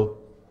widow,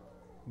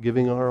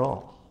 giving our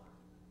all.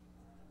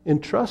 In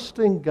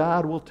trusting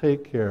God will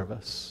take care of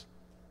us,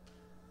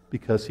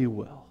 because He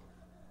will.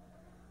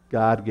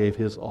 God gave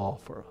His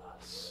all for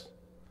us.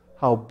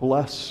 How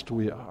blessed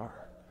we are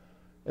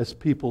as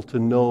people to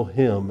know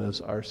Him as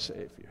our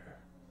Savior.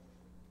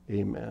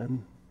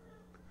 Amen.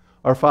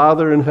 Our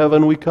Father in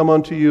heaven, we come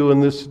unto You in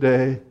this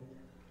day.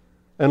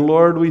 And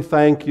Lord, we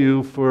thank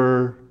You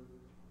for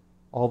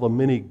all the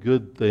many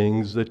good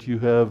things that You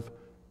have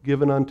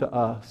given unto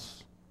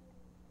us.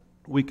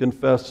 We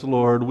confess,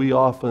 Lord, we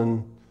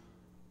often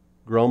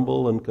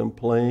grumble and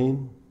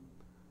complain.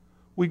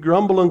 We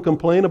grumble and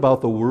complain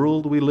about the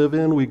world we live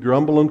in. We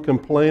grumble and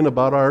complain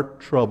about our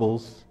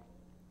troubles.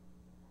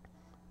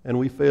 And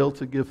we fail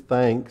to give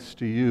thanks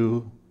to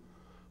You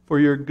for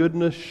Your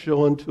goodness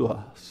shown to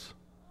us.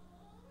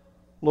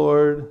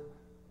 Lord,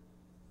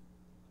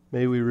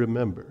 may we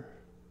remember.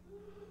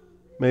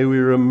 May we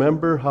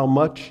remember how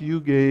much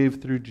You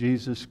gave through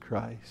Jesus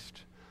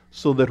Christ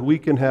so that we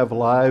can have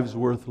lives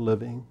worth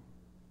living.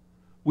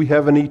 We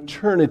have an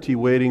eternity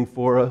waiting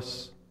for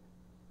us,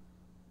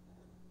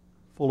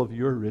 full of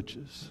Your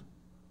riches.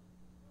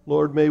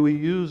 Lord, may we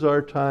use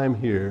our time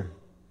here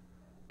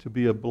to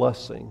be a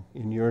blessing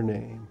in Your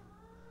name.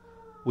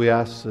 We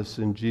ask this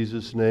in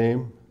Jesus'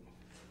 name.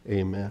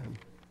 Amen.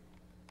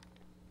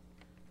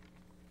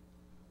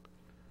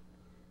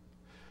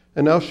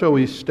 And now shall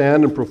we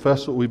stand and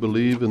profess what we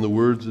believe in the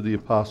words of the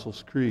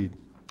Apostles' Creed.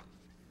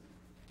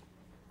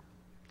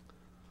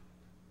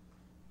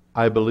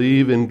 I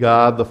believe in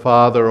God the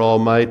Father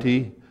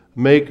Almighty,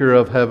 maker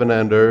of heaven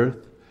and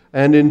earth,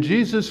 and in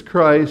Jesus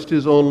Christ,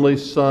 His only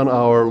Son,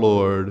 our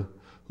Lord,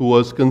 who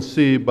was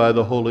conceived by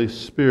the Holy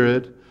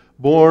Spirit,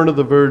 born of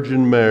the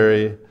Virgin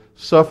Mary,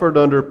 suffered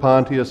under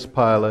Pontius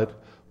Pilate,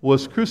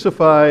 was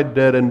crucified,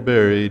 dead, and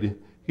buried.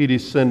 He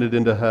descended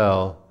into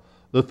hell.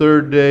 The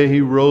third day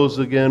He rose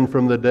again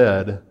from the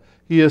dead.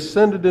 He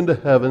ascended into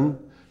heaven,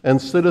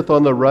 and sitteth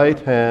on the right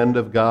hand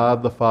of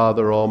God the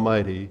Father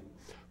Almighty.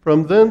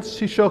 From thence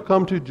He shall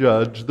come to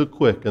judge the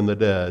quick and the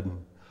dead.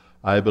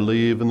 I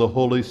believe in the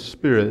Holy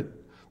Spirit,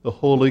 the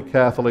Holy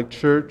Catholic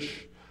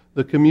Church,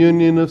 the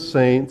communion of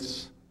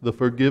saints, the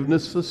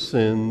forgiveness of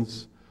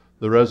sins,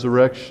 the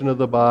resurrection of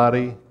the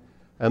body,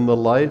 and the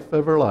life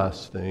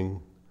everlasting.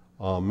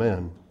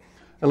 Amen.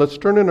 And let's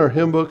turn in our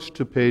hymn books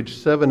to page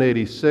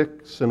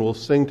 786, and we'll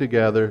sing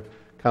together,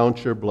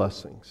 Count Your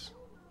Blessings.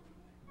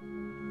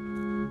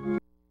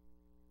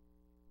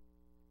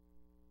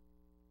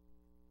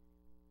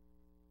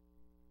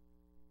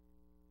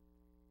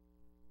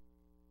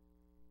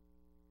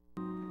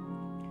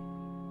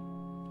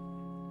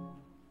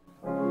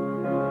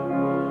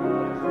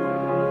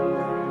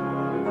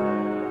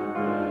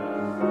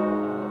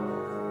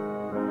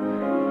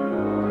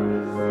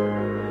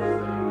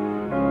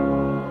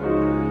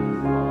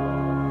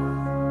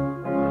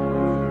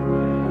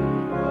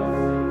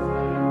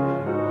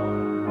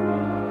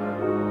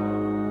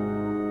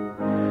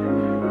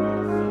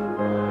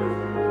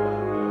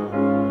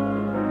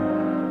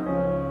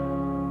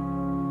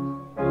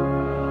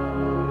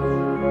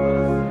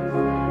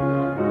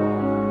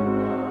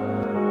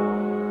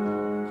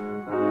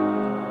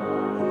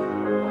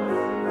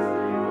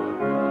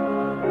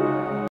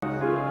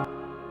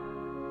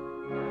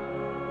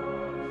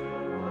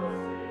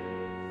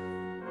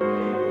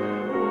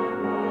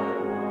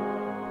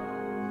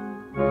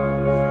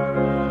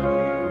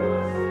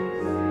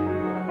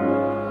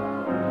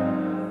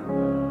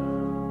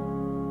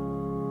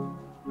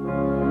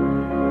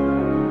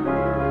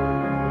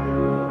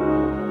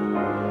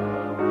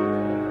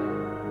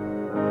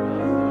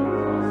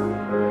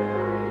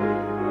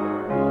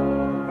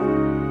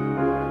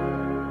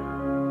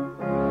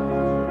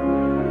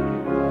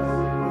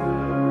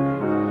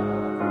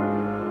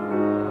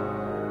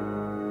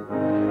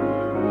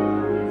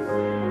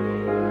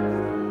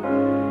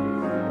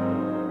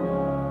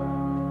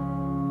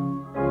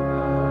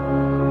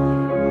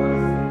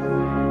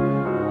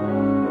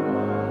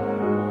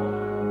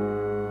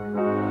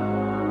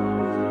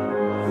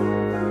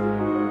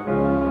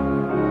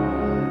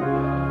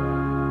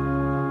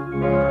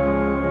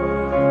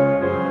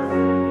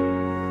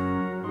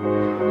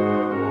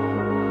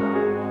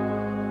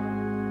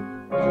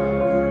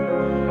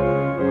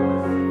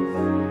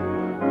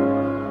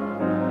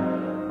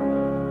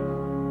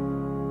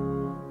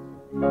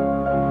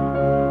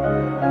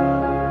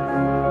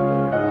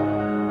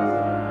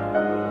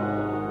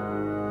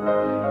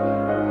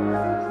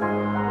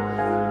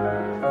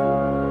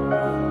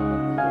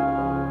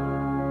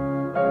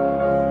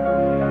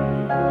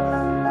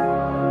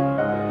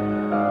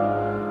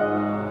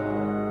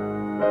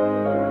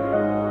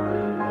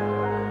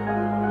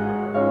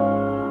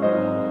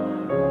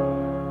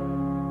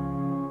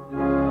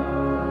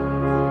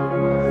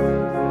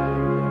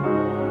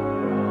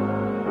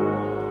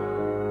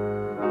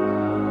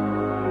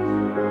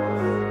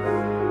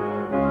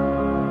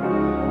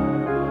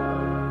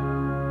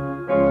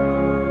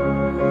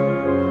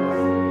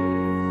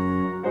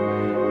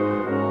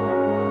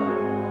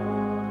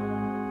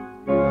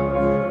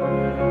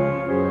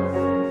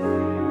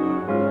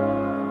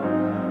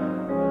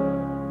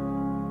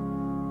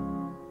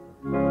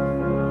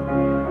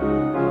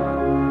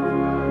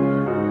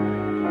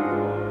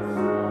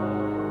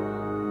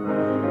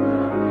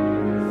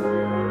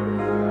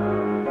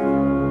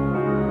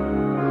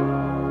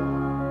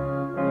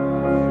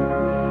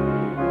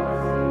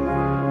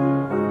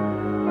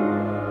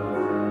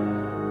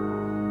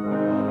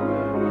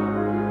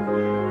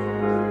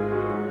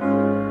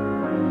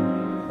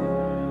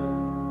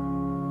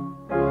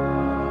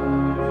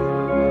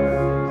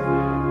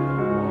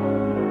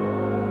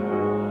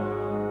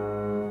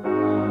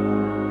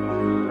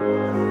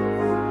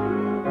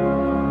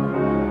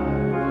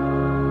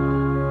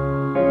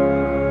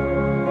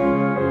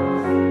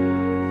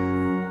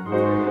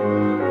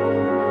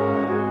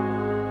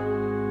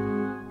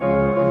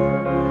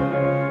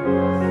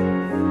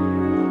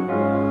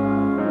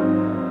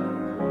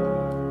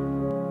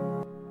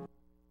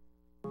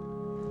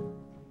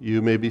 You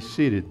may be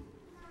seated.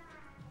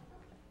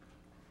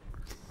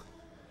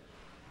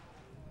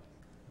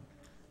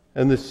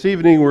 And this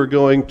evening we're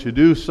going to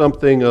do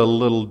something a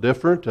little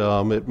different.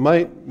 It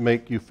might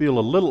make you feel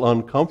a little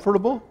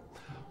uncomfortable,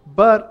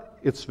 but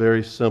it's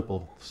very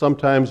simple.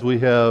 Sometimes we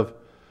have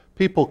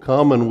people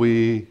come and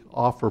we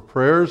offer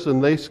prayers,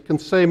 and they can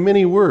say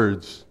many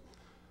words.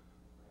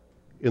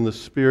 In the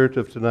spirit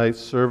of tonight's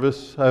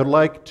service, I'd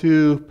like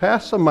to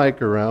pass a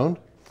mic around,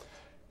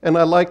 and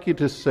I'd like you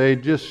to say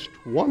just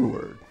one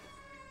word,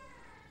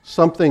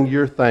 something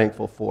you're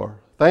thankful for.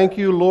 Thank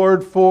you,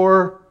 Lord,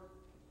 for...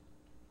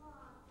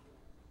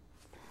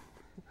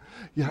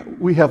 Yeah,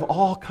 we have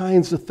all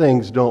kinds of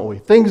things, don't we?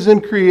 Things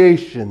in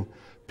creation,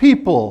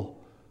 people,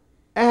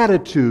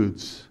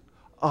 attitudes.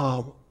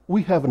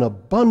 We have an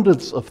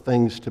abundance of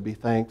things to be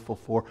thankful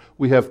for.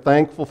 We have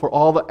thankful for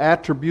all the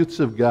attributes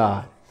of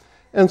God.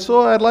 And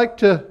so I'd like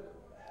to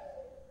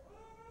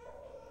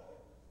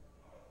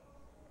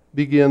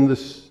begin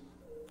this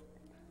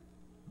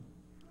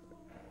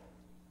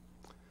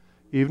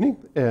evening,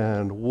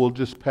 and we'll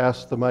just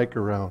pass the mic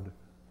around. And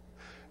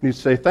you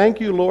say,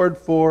 thank you, Lord,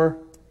 for...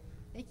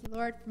 Thank you,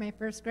 Lord, for my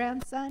first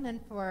grandson and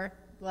for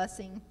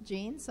blessing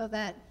Gene so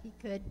that he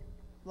could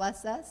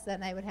bless us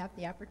and I would have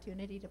the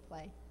opportunity to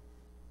play.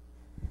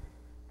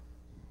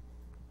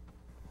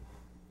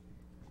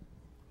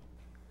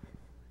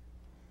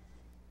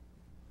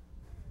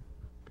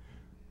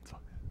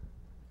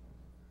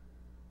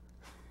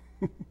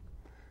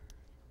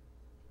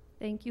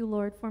 Thank you,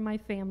 Lord, for my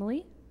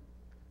family.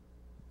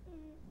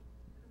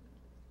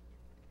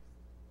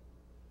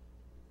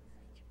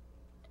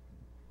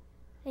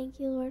 Thank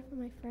you, Lord, for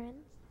my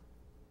friends.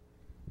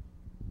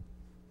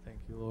 Thank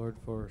you, Lord,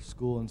 for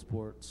school and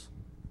sports.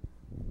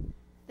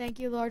 Thank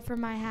you, Lord, for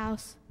my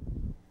house.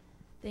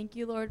 Thank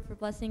you, Lord, for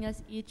blessing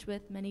us each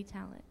with many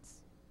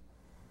talents.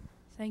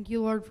 Thank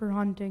you, Lord, for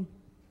hunting.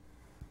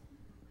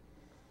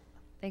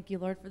 Thank you,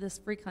 Lord, for this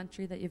free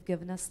country that you've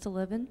given us to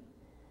live in.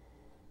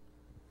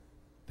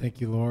 Thank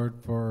you, Lord,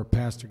 for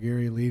Pastor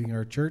Gary leading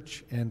our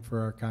church and for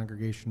our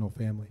congregational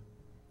family.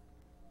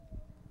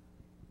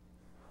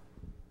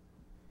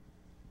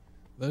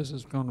 This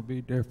is going to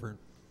be different.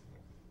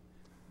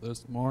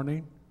 This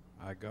morning,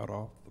 I got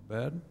off the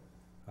bed.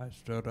 I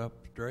stood up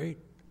straight.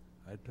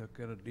 I took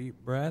in a deep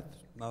breath.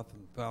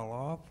 Nothing fell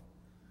off.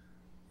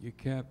 You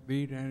can't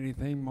beat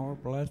anything more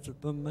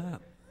blessed than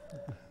that.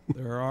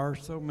 There are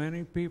so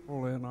many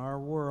people in our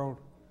world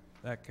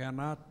that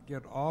cannot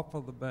get off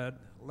of the bed,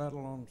 let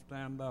alone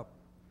stand up.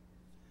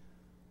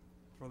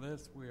 For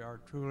this, we are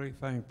truly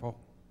thankful.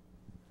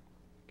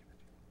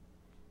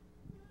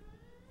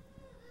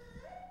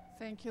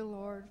 Thank you,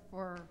 Lord,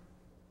 for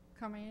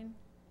coming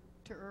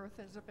to earth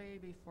as a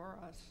baby for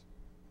us.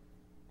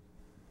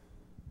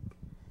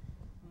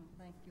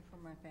 Thank you for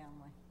my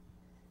family.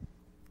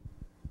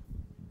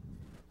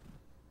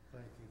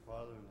 Thank you,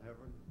 Father in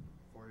heaven,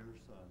 for your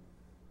Son,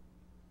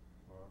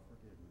 for our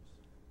forgiveness.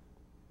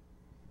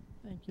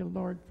 Thank you,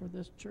 Lord, for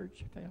this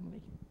church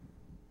family.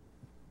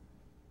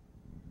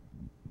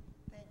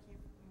 Thank you,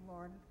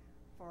 Lord,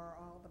 for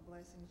all the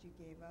blessings you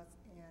gave us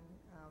and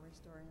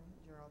restoring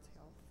Gerald's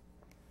health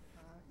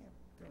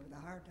through the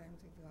hard times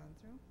we've gone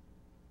through.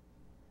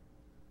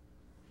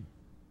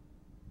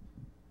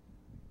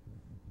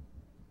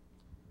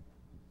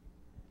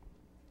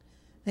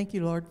 Thank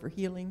you, Lord, for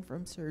healing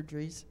from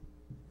surgeries.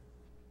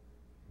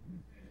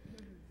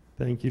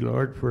 Thank you,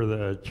 Lord, for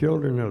the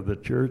children of the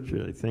church.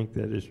 I think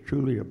that is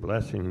truly a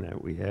blessing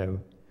that we have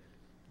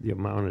the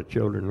amount of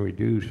children we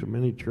do. So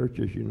many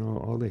churches, you know,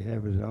 all they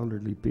have is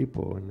elderly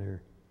people and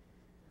their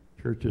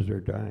churches are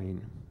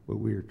dying. But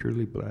we are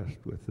truly blessed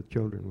with the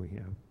children we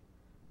have.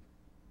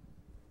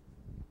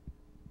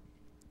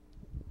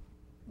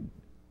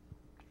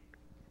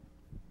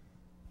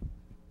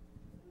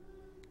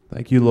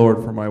 Thank you,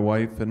 Lord, for my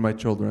wife and my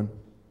children.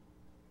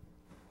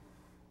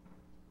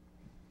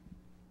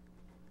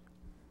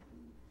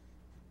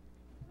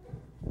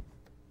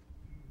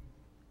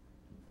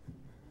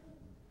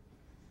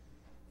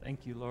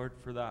 Thank you, Lord,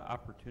 for that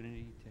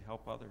opportunity to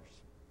help others.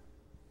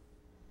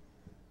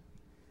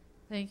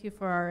 Thank you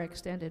for our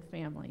extended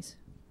families.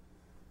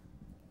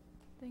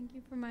 Thank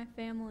you for my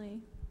family.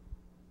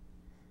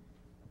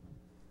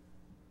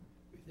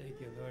 We thank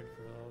you, Lord,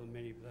 for all the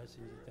many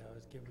blessings that thou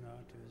hast given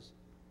unto us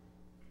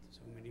in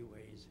so many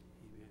ways.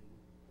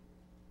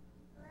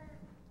 Amen.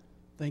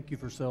 Thank you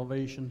for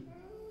salvation.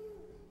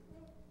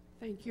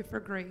 Thank you for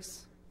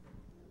grace.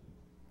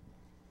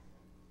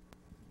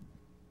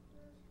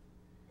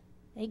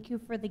 Thank you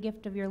for the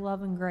gift of your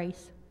love and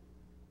grace.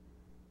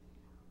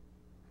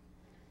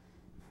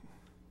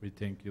 We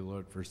thank you,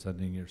 Lord, for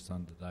sending your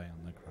Son to die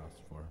on the cross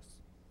for us.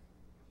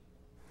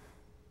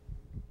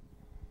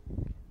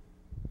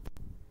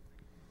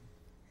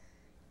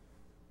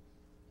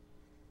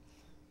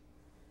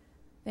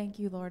 Thank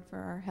you, Lord, for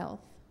our health.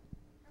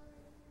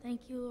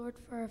 Thank you, Lord,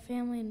 for our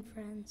family and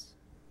friends.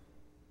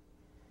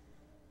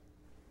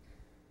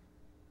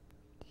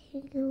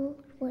 Thank you,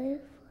 Lord.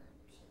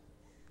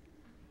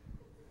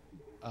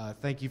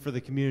 Thank you for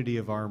the community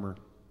of Armor.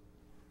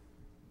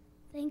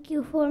 Thank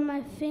you for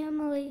my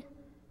family.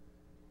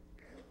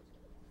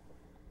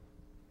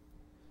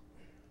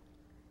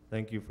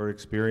 Thank you for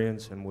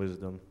experience and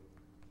wisdom.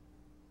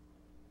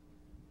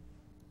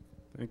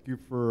 Thank you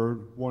for a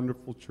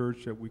wonderful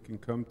church that we can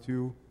come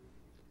to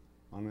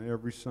on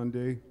every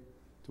Sunday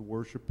to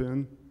worship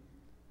in.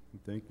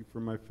 And thank you for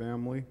my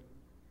family.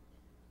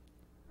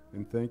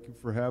 And thank you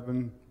for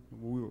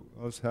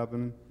us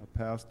having a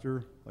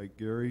pastor like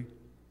Gary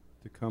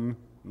to come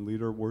and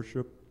lead our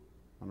worship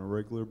on a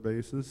regular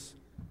basis.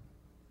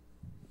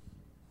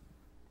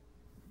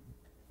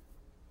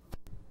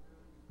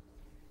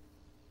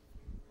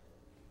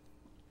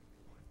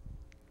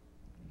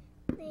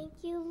 Thank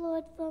you,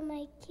 Lord, for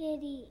my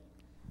kitty.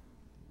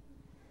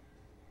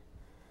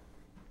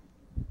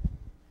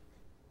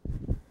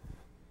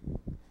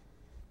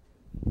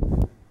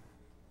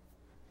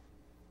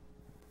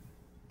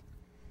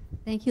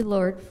 Thank you,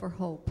 Lord, for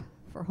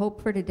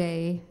hope for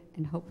today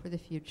and hope for the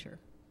future.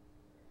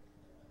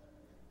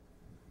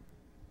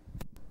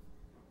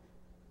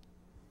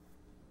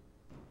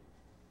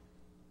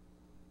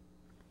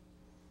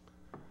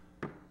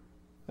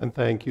 And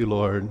thank you,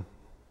 Lord.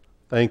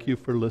 Thank you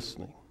for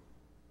listening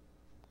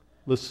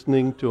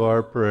to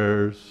our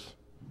prayers,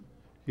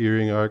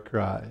 hearing our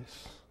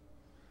cries,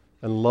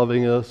 and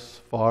loving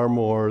us far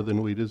more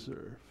than we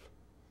deserve.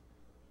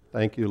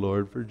 Thank you,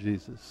 Lord, for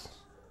Jesus.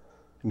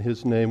 In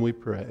his name we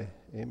pray.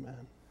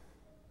 Amen.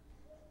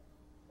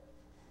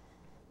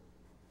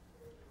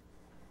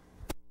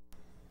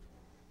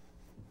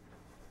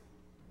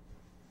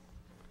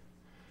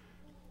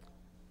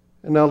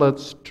 And now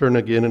let's turn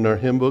again in our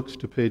hymn books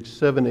to page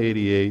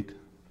 788,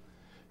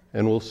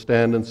 and we'll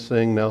stand and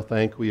sing, Now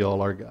Thank We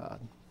All Our God.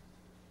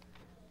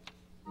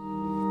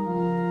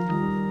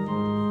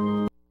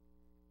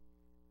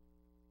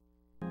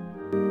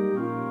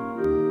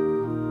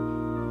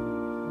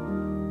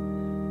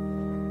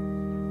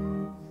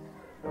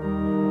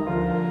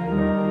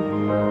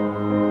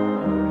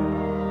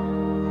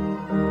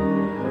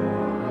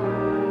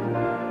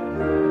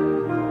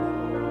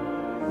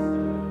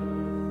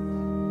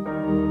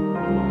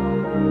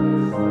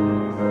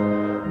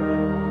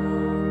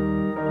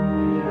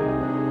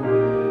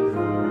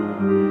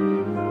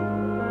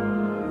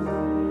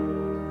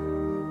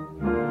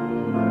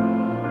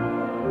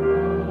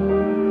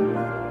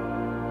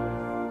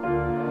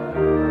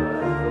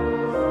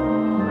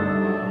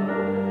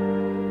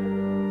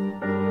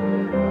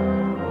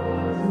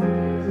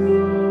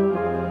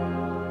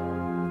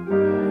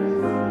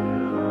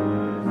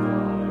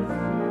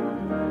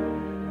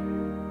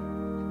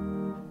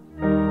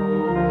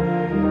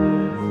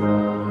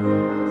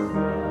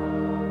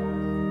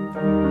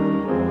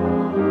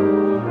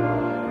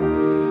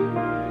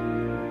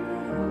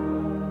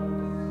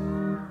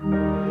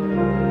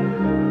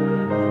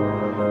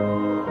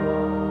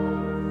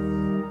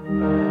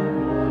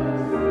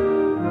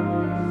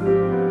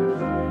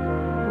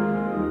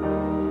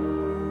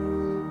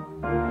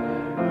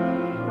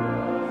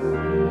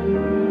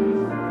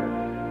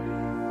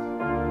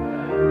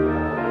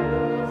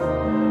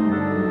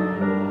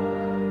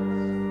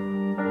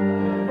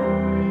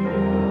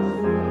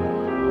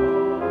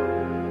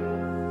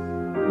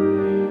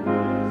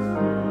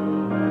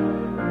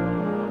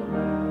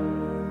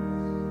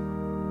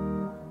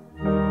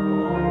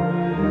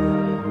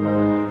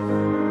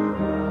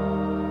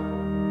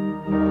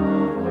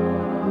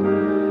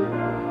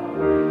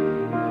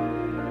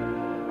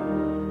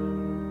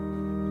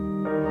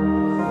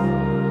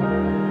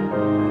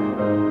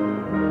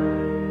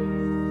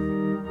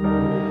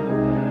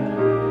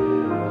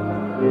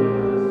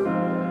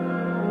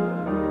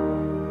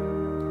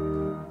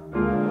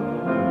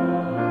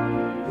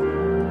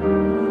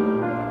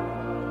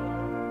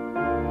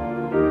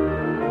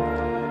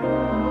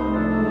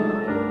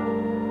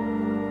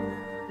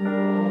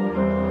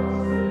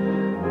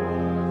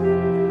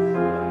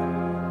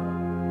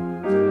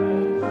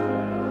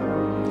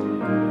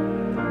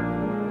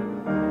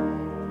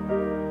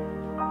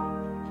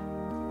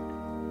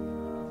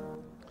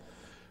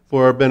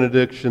 For our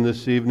benediction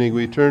this evening,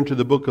 we turn to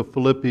the book of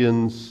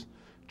Philippians,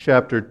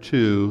 chapter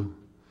 2,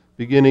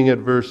 beginning at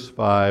verse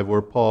 5,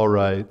 where Paul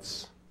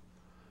writes,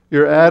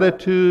 "Your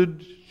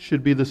attitude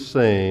should be the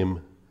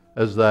same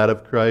as that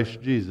of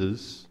Christ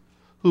Jesus,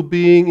 who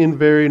being in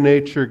very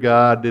nature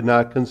God did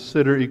not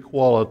consider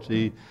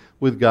equality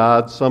with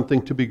God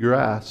something to be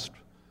grasped,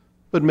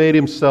 but made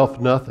himself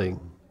nothing,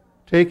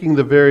 taking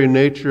the very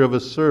nature of a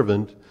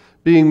servant,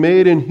 being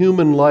made in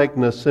human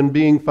likeness, and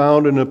being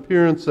found in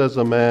appearance as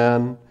a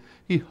man,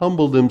 he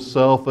humbled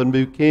himself and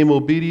became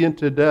obedient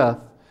to death,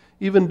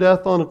 even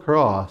death on a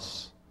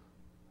cross.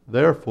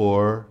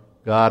 Therefore,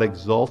 God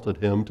exalted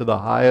him to the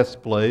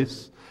highest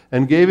place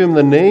and gave him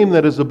the name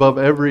that is above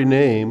every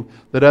name,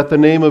 that at the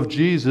name of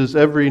Jesus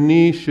every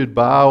knee should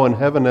bow in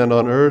heaven and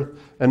on earth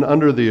and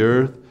under the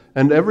earth,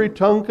 and every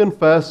tongue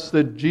confess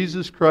that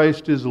Jesus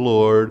Christ is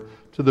Lord,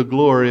 to the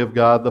glory of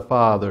God the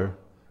Father.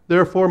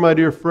 Therefore, my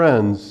dear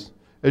friends,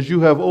 as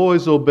you have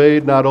always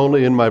obeyed not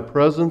only in my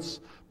presence,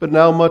 But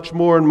now much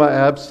more in my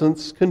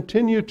absence,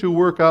 continue to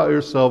work out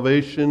your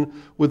salvation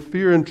with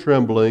fear and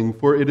trembling,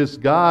 for it is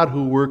God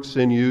who works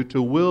in you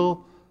to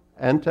will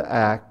and to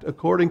act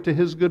according to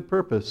his good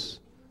purpose.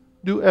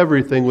 Do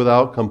everything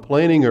without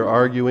complaining or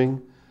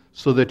arguing,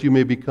 so that you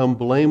may become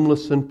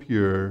blameless and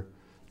pure,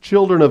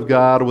 children of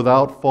God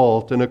without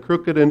fault in a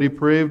crooked and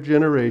depraved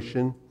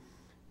generation,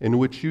 in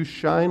which you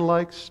shine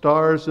like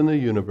stars in the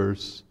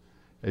universe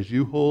as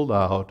you hold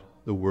out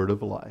the word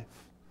of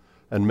life.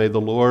 And may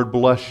the Lord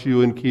bless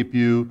you and keep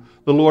you.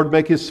 The Lord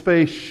make his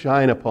face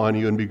shine upon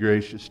you and be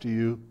gracious to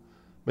you.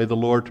 May the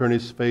Lord turn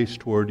his face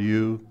toward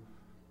you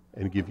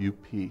and give you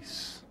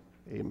peace.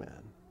 Amen.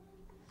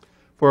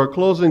 For our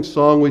closing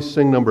song, we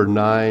sing number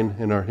 9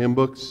 in our hymn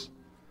books,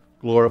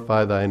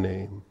 Glorify Thy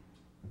Name.